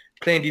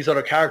 playing these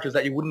other characters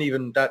that you wouldn't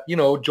even,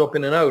 jump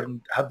in and out and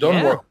have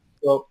done work.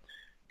 So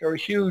they're a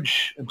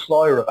huge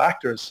employer of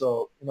actors.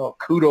 So,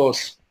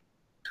 kudos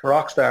to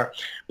Rockstar.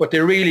 But they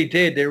really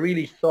did. They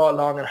really thought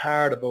long and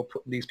hard about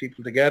putting these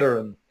people together.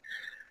 And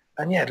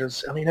yeah,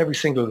 every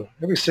single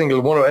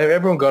one,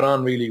 everyone got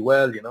on really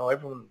well.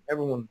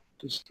 Everyone,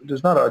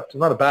 there's not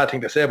a bad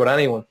thing to say about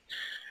anyone.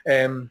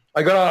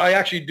 I got on, I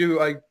actually do,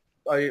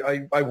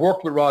 I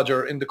worked with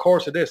Roger in the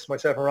course of this.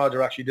 Myself and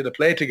Roger actually did a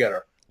play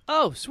together.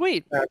 Oh,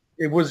 sweet.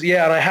 It was,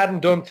 and I hadn't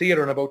done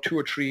theatre in about 2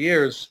 or 3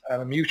 years.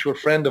 And a mutual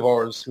friend of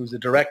ours, who's a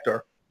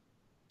director,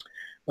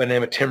 by the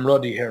name of Tim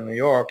Ruddy here in New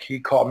York, he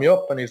called me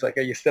up and he's like,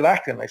 "Are you still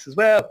acting?" I says,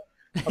 "Well,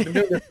 I've been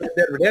doing this Red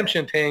Dead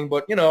Redemption thing,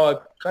 but, I've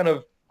kind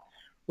of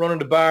running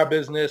the bar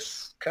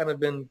business, kind of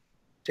been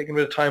taking a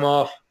bit of time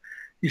off."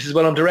 He says,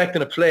 "Well, I'm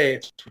directing a play.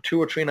 It's for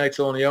 2 or 3 nights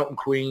only out in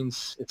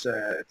Queens. It's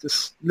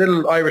this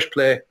little Irish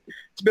play.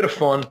 It's a bit of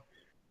fun.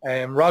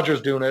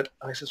 Roger's doing it."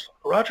 And I says,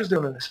 "Roger's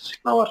doing it?" I says, "You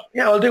know what?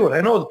 Yeah, I'll do it.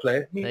 I know the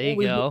play." There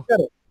you go.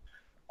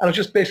 And it's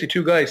just basically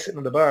 2 guys sitting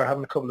in the bar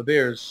having a couple of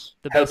beers.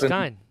 The best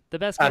kind. The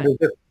best kind. And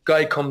this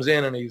guy comes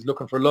in and he's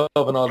looking for love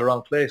in all the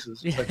wrong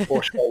places. It's like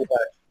 4 shows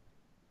back.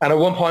 And at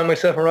one point,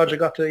 myself and Roger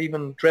got to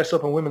even dress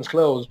up in women's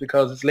clothes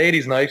because it's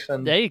ladies' night.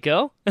 And there you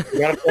go. we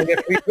got to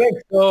get free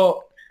drinks.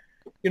 So,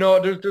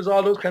 there's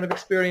all those kind of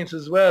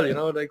experiences as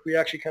well. Like we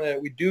actually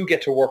we do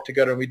get to work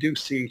together and we do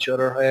see each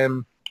other.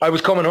 I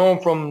was coming home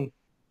from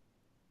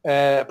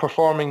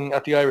performing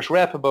at the Irish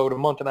Rep about a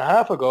month and a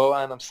half ago,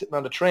 and I'm sitting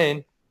on the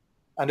train,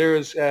 and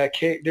there's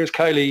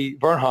Kylie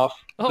Verhoff,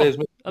 plays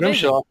Miss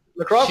Grimshaw,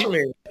 across from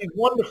me. She's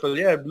wonderful,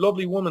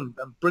 lovely woman,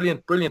 and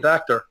brilliant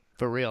actor.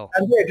 For real.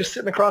 And just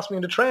sitting across me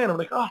in the train, I'm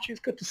like, "Oh, geez,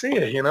 good to see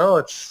you."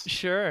 It's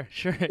sure.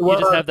 You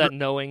just have that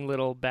knowing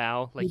little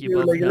bow, like you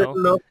both like know. A little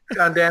look,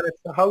 and then it's,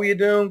 "How are you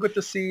doing? Good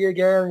to see you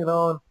again."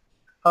 And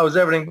how's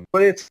everything?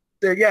 But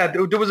there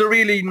was a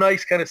really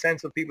nice kind of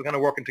sense of people kind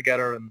of working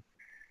together, and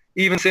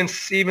even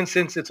since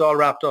it's all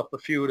wrapped up, a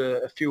few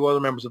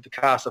other members of the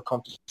cast have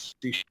come to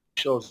see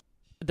shows.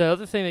 The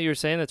other thing that you were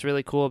saying that's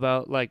really cool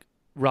about like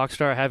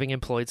Rockstar having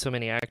employed so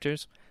many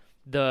actors,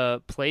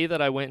 the play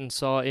that I went and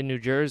saw in New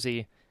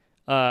Jersey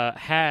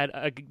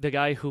had the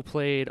guy who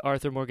played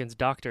Arthur Morgan's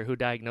doctor who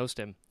diagnosed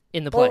him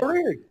in the play. Oh,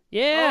 really?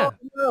 Yeah.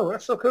 Oh, no,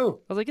 that's so cool.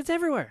 I was like, it's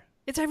everywhere.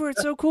 It's everywhere.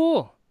 It's so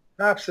cool.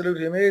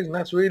 Absolutely amazing.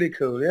 That's really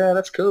cool. Yeah,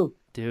 that's cool.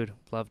 Dude,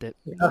 loved it.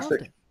 Fantastic.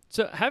 Loved it.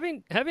 So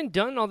having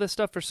done all this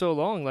stuff for so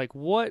long, like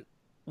what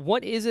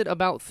is it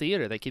about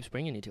theater that keeps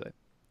bringing you to it?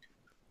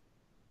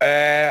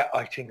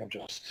 I think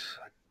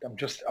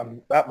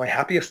I'm at my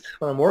happiest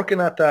when I'm working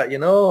at that.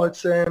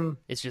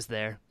 It's just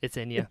there. It's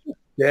in you.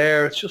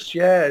 There. It's just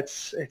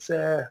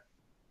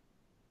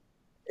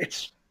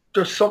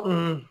there's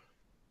something.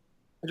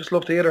 I just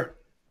love theater.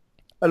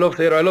 I love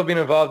theater. I love being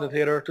involved in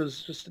theater.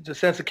 There's just a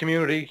sense of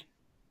community.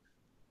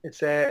 I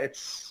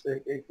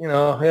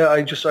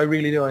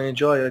really do. I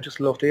enjoy it. I just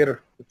love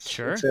theater.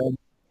 Sure.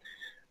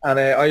 And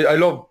I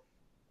love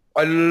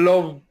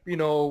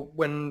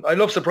when I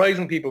love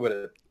surprising people with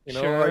it.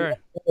 Sure.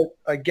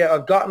 I've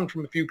gotten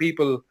from a few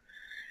people,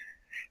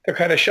 they're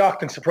kind of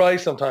shocked and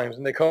surprised sometimes,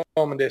 and they come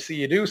and they see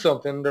you do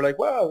something. They're like,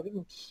 "Wow,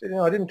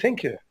 I didn't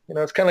think you."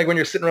 It's kind of like when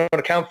you're sitting around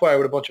a campfire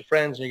with a bunch of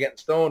friends and you're getting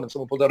stoned, and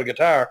someone pulls out a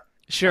guitar.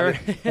 Sure.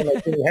 Like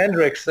Jimi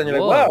Hendrix, and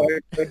you're like, "Wow,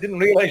 I didn't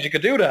realize you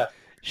could do that."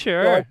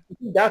 Sure.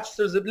 So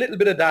there's a little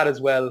bit of that as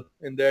well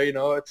in there.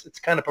 It's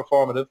kind of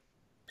performative.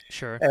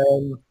 Sure.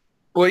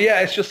 But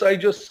yeah, it's just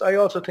I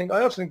also think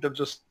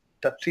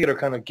that theater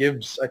kind of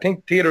gives. I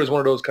think theater is one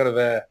of those kind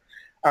of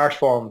art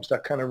forms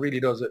that kind of really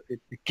does it. It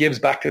gives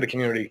back to the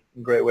community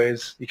in great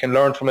ways. You can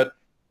learn from it.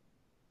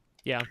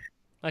 Yeah,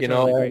 I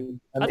totally agree.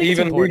 And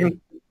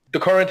even the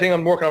current thing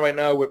I'm working on right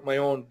now with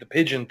the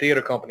Pigeon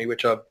Theater Company,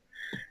 which I've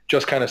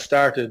just kind of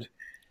started.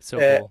 So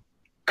cool.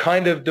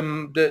 Kind of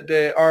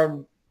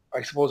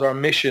our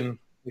mission,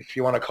 if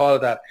you want to call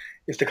it that,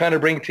 is to kind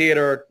of bring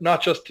theater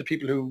not just to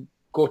people who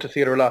go to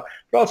theater a lot,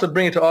 but also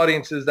bring it to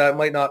audiences that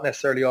might not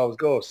necessarily always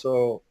go.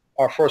 So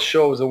our first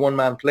show is a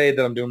one-man play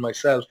that I'm doing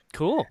myself.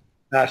 Cool.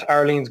 At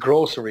Arlene's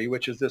Grocery,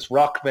 which is this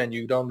rock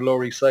venue down the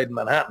Lower East Side in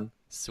Manhattan.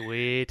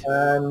 Sweet.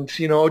 And,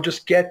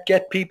 just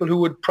get people who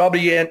would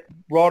probably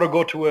rather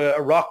go to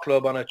a rock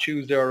club on a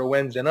Tuesday or a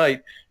Wednesday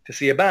night to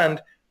see a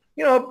band.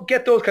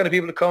 Get those kind of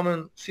people to come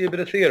and see a bit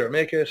of theater,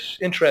 make it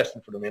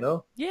interesting for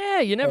them, Yeah,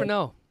 you never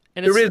know.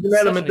 And there is an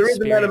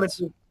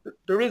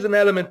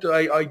element,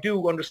 I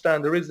do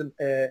understand there is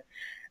a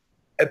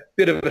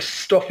bit of a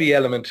stuffy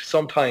element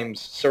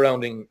sometimes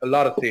surrounding a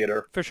lot of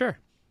theater. For sure.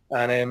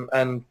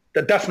 And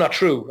that's not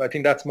true. I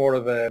think that's more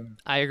of a...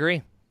 I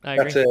agree.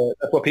 That's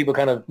what people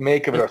kind of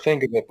make of it or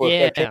think of it. But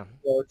yeah.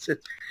 I think,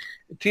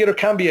 theater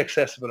can be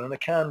accessible and it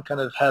can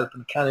kind of help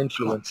and it can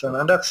influence.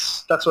 And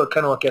that's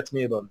what gets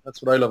me about it.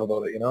 That's what I love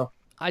about it,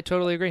 I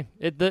totally agree.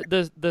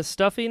 The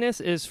stuffiness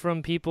is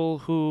from people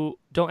who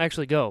don't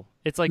actually go.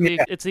 It's like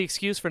it's the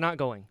excuse for not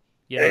going.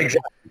 You know what I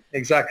mean?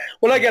 Exactly.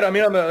 Well, I get it. I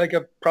mean, like I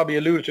probably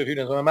alluded to a few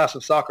times, I'm a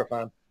massive soccer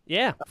fan.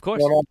 Yeah, of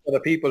course. You know, for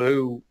the people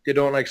who they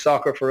don't like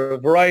soccer for a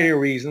variety of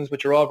reasons,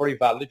 which are all very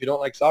valid. If you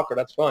don't like soccer,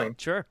 that's fine.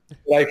 Sure.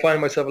 But I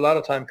find myself a lot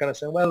of time kind of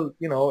saying, well,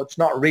 you know, it's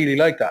not really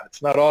like that.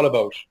 It's not all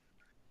about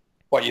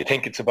what you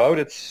think it's about.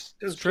 There's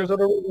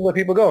other reasons why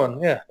people go.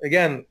 And yeah,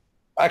 again,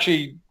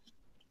 actually,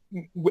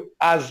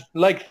 as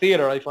like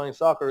theater, I find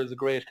soccer is a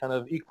great kind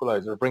of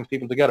equalizer. It brings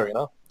people together, you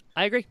know?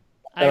 I agree.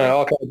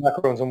 All kinds of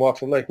backgrounds and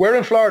walks of life. Where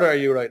in Florida are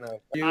you right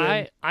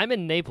now? I'm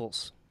in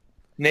Naples.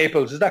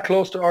 Naples. Is that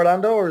close to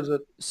Orlando or is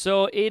it?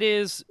 So it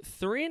is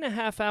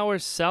 3.5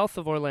 hours south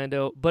of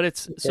Orlando, but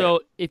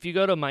so if you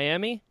go to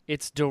Miami,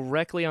 it's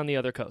directly on the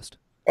other coast.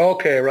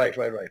 Okay, right.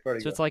 Very so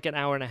good. It's like an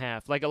hour and a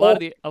half. Like a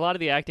lot of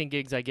the acting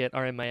gigs I get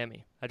are in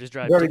Miami. I just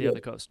drive to the other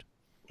coast.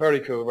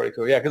 Very cool.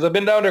 Yeah, because I've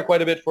been down there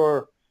quite a bit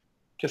to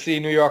see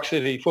New York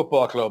City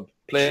Football Club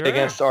play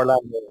against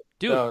Orlando.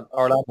 Dude.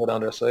 Orlando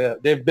down there. So yeah,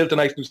 they've built a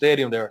nice new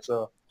stadium there.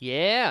 So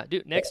yeah,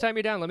 dude. Next time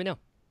you're down, let me know.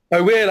 I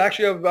will.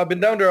 Actually, I've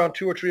been down there on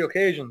 2 or 3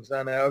 occasions,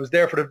 and I was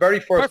there for the very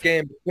first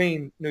game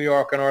between New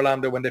York and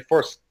Orlando when they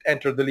first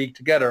entered the league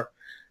together,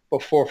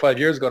 about 4 or 5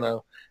 years ago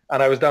now.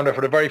 And I was down there for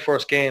the very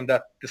first game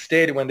that the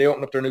stadium, when they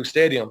opened up their new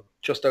stadium,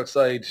 just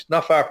outside,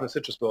 not far from the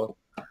Citrus Bowl.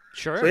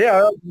 Sure. So yeah, I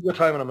had a good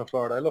time when I'm in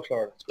Florida. I love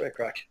Florida. It's great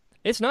crack.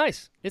 It's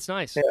nice.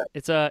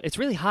 Yeah. It's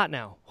really hot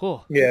now.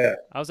 Whew. Yeah.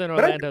 I was in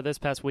Orlando this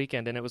past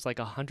weekend, and it was like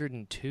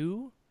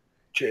 102.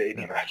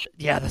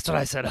 Yeah, that's what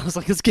I said. I was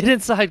like, let's get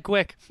inside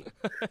quick.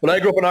 Well,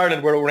 I grew up in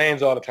Ireland where it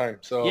rains all the time,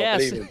 so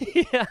yes. believe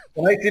me. Yeah.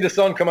 When I see the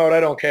sun come out,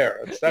 I don't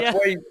care. That's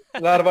why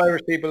a lot of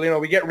Irish people, you know,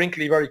 we get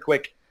wrinkly very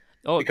quick.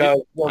 Oh,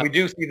 because when we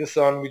do see the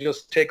sun, we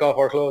just take off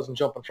our clothes and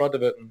jump in front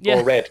of it and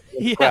go red.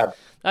 Yeah.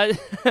 I've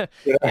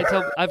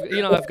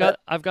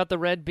got the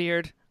red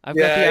beard. I've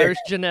got the Irish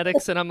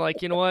genetics, and I'm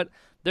like, you know what?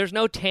 There's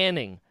no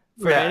tanning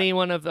for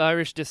anyone of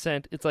Irish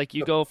descent. It's like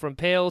you go from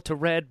pale to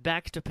red,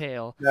 back to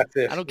pale. That's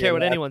it. I don't care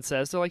what anyone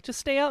says. They're like, just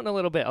stay out in a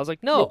little bit. I was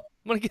like, no,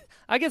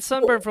 I get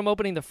sunburned from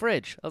opening the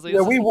fridge. I was like,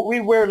 we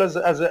wear it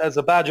as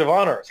a badge of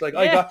honor. It's like,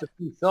 I got to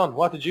see sun.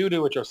 What did you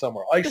do with your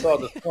summer? I saw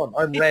the sun.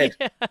 I'm red.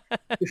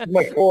 This is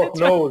my fourth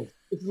nose.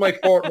 This is my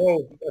fourth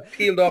nose. I've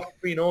peeled off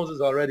 3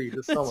 noses already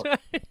this summer.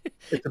 Right.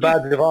 It's a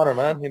badge of honor,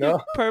 man, you know?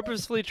 You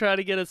purposefully try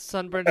to get as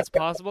sunburned as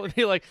possible.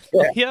 Be like,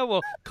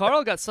 well,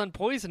 Carl got sun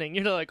poisoning.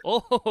 You're like, yeah,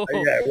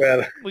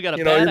 well, we got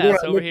a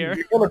badass over here.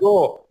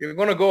 You're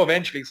going to go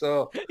eventually,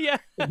 so yeah.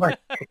 it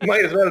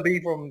might as well be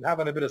from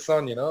having a bit of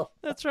sun, you know?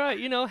 That's right.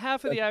 You know,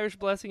 half of the Irish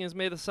blessing is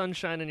may the sun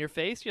shine in your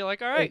face. You're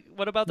like, all right,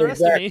 what about the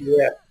rest of me?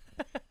 Yeah.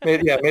 May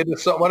the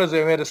sun. What is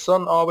it? May the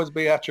sun always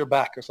be at your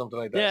back, or something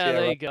like that. Yeah,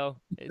 there you go.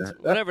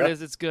 Whatever it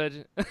is, it's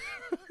good.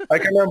 I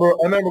remember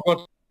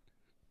going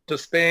to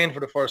Spain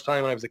for the first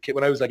time when I was a kid,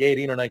 when I was like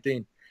 18 or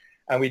 19,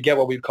 and we'd get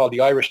what we'd call the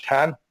Irish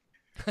tan,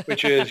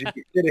 which is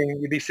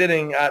you'd be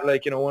sitting at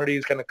like, you know, one of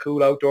these kind of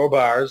cool outdoor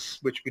bars,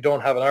 which we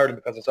don't have in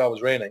Ireland because it's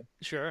always raining.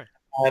 Sure.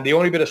 And the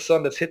only bit of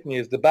sun that's hitting you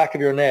is the back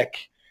of your neck.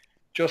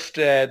 Just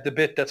the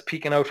bit that's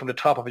peeking out from the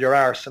top of your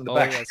arse and the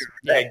back of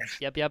your legs.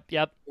 Yep.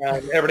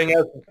 And everything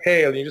else is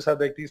pale. You just have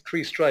like these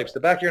 3 stripes: the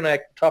back of your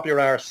neck, top of your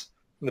arse,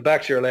 and the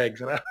back of your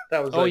legs. And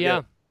that was.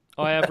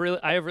 I have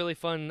really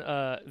fun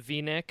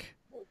V-neck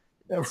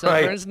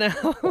sunburns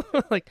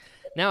now. Like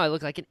now I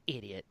look like an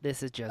idiot.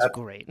 This is just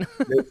great.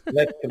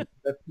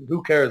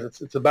 Who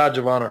cares? It's a badge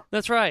of honor.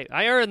 That's right.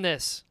 I earned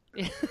this.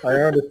 I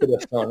earned it for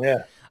this one.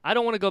 Yeah. I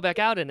don't want to go back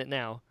out in it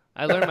now.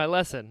 I learned my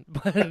lesson,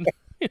 but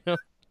you know.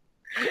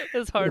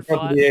 It's hard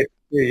fought.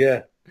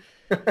 Yeah.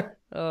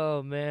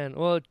 Oh man.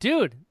 Well,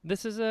 dude,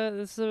 this is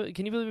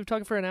can you believe we've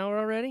talking for an hour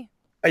already?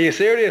 Are you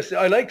serious?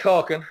 I like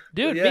talking.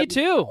 Dude, me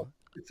too.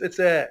 This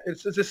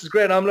is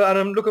great. I'm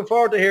looking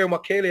forward to hearing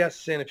what Kaylee has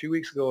to say in a few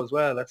weeks ago as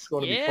well. That's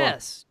going to be fun.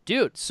 Yes,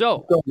 dude. So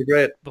it's going to be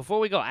great.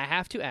 Before we go, I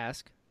have to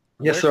ask.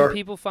 Yes, where can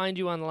people find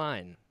you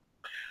online?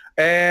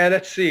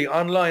 Let's see.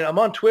 Online, I'm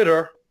on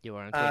Twitter. You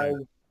are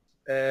on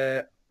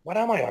Twitter. What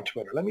am I on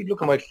Twitter? Let me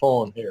look at my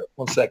phone here.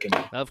 1 second.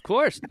 Of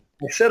course.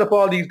 I set up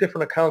all these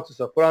different accounts and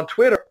stuff. But on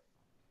Twitter,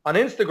 on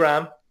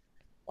Instagram,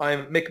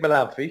 I'm Mick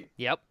Mellamphy.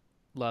 Yep.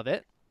 Love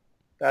it.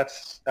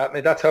 That's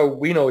how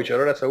we know each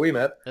other. That's how we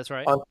met. That's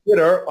right. On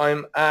Twitter,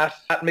 I'm at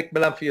Mick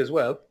Mellamphy as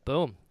well.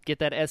 Boom. Get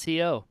that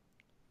SEO.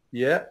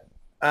 Yeah.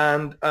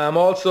 And I'm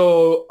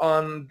also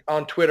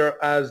on Twitter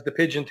as the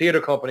Pigeon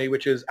Theatre Company,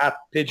 which is at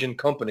Pigeon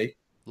Company.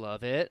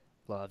 Love it.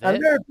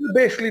 And they're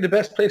basically the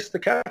best place to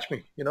catch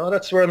me. You know,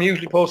 that's where I'm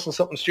usually posting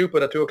something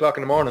stupid at 2 o'clock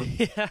in the morning.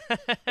 Yeah.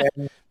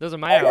 Those are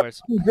my hours.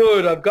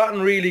 I've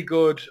gotten really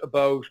good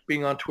about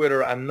being on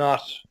Twitter and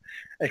not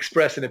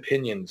expressing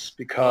opinions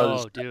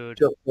because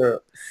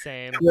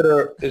same.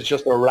 Twitter is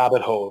just a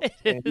rabbit hole.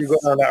 And you go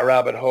down that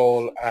rabbit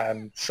hole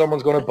and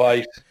someone's going to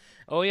bite.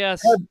 Oh,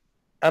 yes.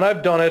 And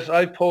I've done it.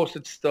 I've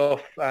posted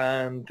stuff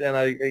and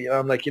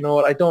I'm like, you know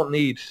what? I don't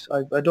need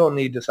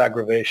this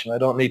aggravation. I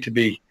don't need to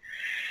be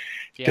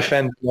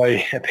defend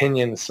my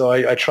opinions, so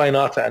I try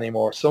not to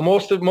anymore. So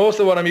most of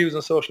what I'm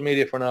using social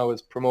media for now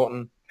is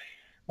promoting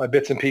my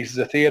bits and pieces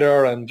of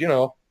theatre and, you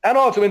know, and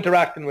also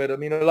interacting with. I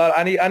mean,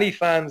 any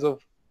fans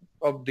of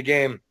the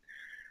game.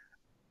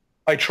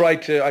 I try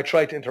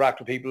to interact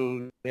with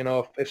people. You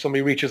know, if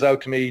somebody reaches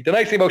out to me, the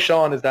nice thing about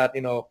Sean is that,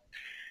 you know,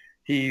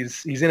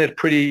 he's in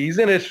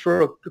it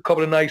for a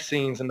couple of nice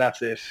scenes and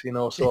that's it. You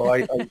know, so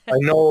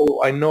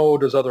I know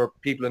there's other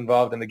people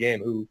involved in the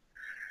game who,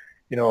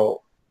 you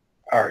know,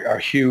 are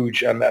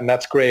huge, and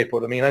that's great.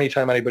 But I mean,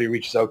 anytime anybody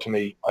reaches out to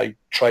me, I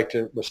try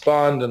to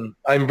respond, and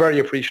I'm very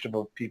appreciative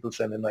of people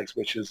sending nice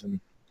wishes. And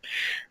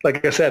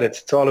like I said,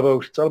 it's all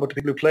about the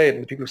people who play it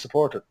and the people who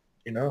support it.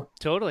 You know,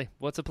 Totally.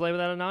 What's a play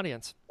without an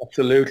audience?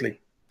 absolutely.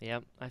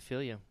 Yep, I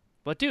feel you.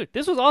 But dude,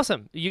 this was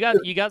awesome. You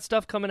got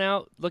stuff coming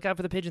out. Look out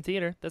for the Pigeon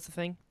Theater. That's the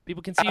thing.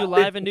 People can see you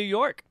live in New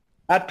York.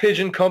 At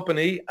Pigeon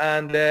Company,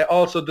 and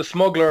also The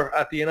Smuggler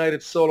at the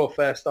United Solo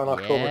Fest on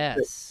October 6th.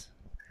 Yes.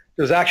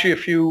 There's actually a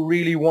few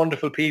really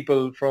wonderful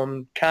people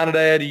from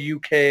Canada, the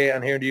UK,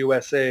 and here in the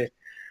USA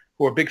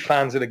who are big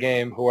fans of the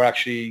game, who are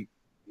actually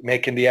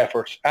making the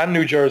effort, and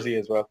New Jersey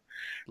as well,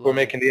 who are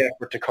making the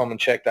effort to come and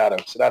check that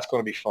out. So that's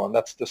going to be fun.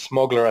 That's The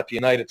Smuggler at the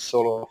United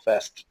Solo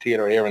Fest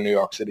Theatre here in New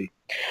York City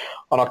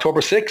on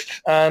October 6th.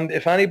 And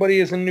if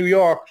anybody is in New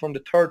York from the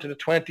 3rd to the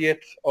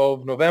 20th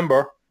of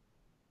November,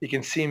 you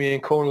can see me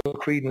in Conal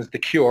Creedon's The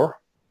Cure.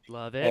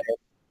 Love it.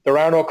 There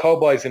are no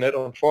cowboys in it,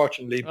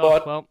 unfortunately. Oh,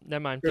 but well,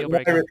 never mind. there's Deal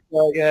an breaker. Irish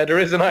guy, yeah, there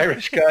is an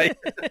Irish guy.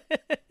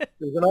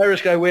 There's an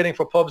Irish guy waiting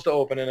for pubs to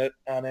open in it,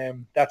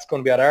 and that's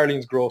going to be at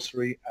Arlene's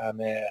Grocery.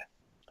 And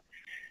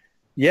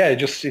yeah,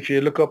 just if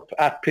you look up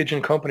at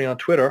Pigeon Company on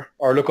Twitter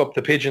or look up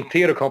the Pigeon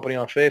Theatre Company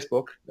on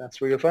Facebook, that's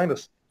where you'll find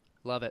us.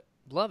 Love it.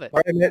 Love it.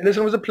 All right, mate,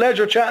 listen, it was a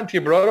pleasure chatting to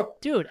you, brother.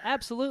 Dude,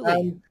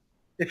 absolutely.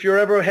 If you're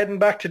ever heading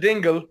back to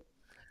Dingle,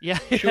 Yeah.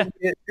 shoot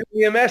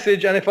me a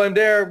message, and if I'm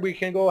there, we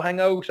can go hang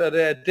out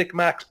at Dick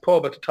Mac's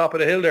pub at the top of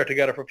the hill there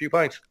together for a few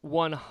pints.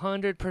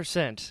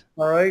 100%.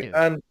 All right, Dude.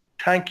 and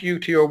thank you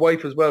to your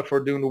wife as well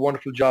for doing the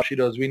wonderful job she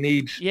does. We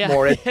need Yeah.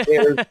 more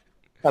educators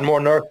and more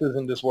nurses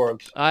in this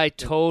world. I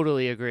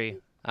totally agree.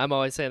 I'm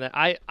always saying that.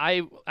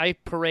 I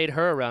parade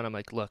her around. I'm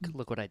like, look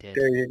what I did.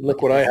 There you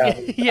look what I have.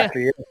 Yeah.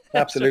 Exactly. Yeah.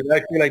 Absolutely. I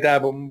feel like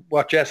that, but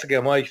what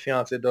Jessica, my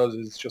fiance, does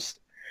is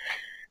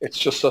it's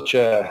just such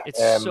a It's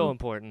so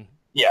important.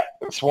 yeah,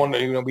 it's one,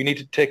 you know, we need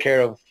to take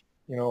care of,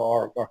 you know,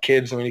 our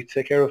kids, and we need to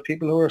take care of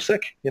people who are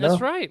sick, you know.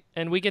 That's right.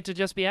 And we get to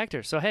just be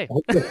actors. So hey.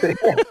 We get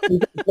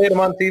to play them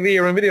on TV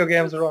or in video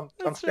games or on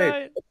That's stage.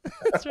 right.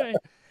 That's right.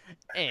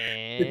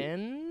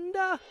 And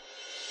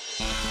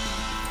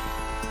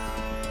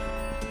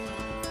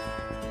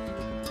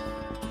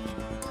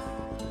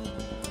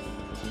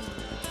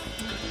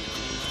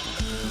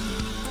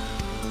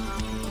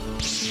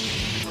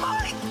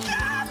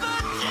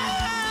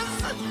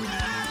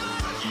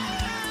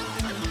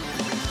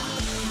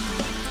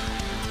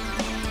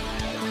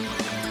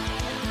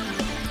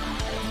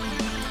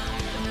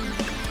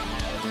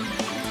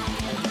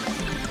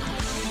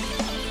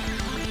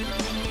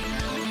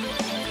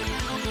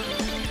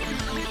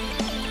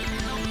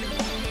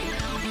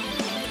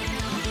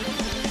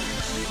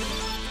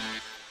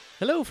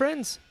hello,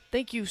 friends.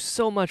 Thank you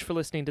so much for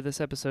listening to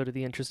this episode of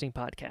The Interesting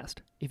Podcast.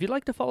 If you'd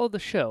like to follow the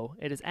show,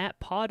 it is at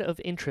Pod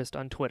of Interest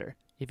on Twitter.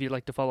 If you'd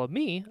like to follow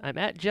me, I'm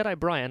at Jedi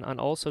Brian on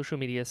all social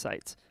media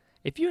sites.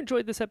 If you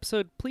enjoyed this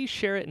episode, please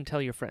share it and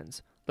tell your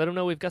friends. Let them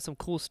know we've got some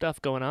cool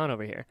stuff going on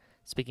over here.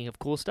 Speaking of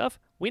cool stuff,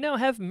 we now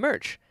have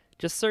merch.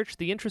 Just search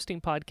The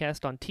Interesting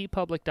Podcast on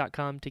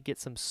tpublic.com to get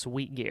some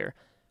sweet gear.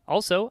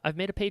 Also, I've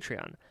made a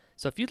Patreon.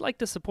 So if you'd like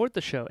to support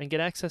the show and get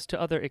access to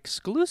other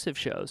exclusive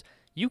shows,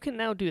 you can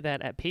now do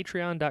that at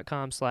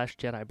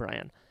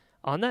patreon.com/JediBrian.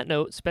 On that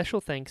note,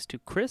 special thanks to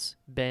Chris,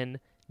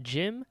 Ben,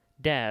 Jim,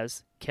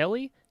 Daz,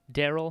 Kelly,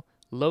 Daryl,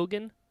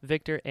 Logan,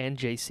 Victor, and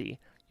JC.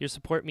 Your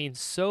support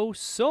means so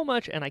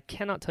much, and I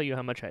cannot tell you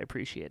how much I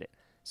appreciate it.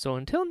 So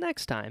until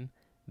next time,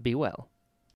 be well.